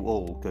 I wish you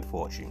all good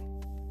fortune.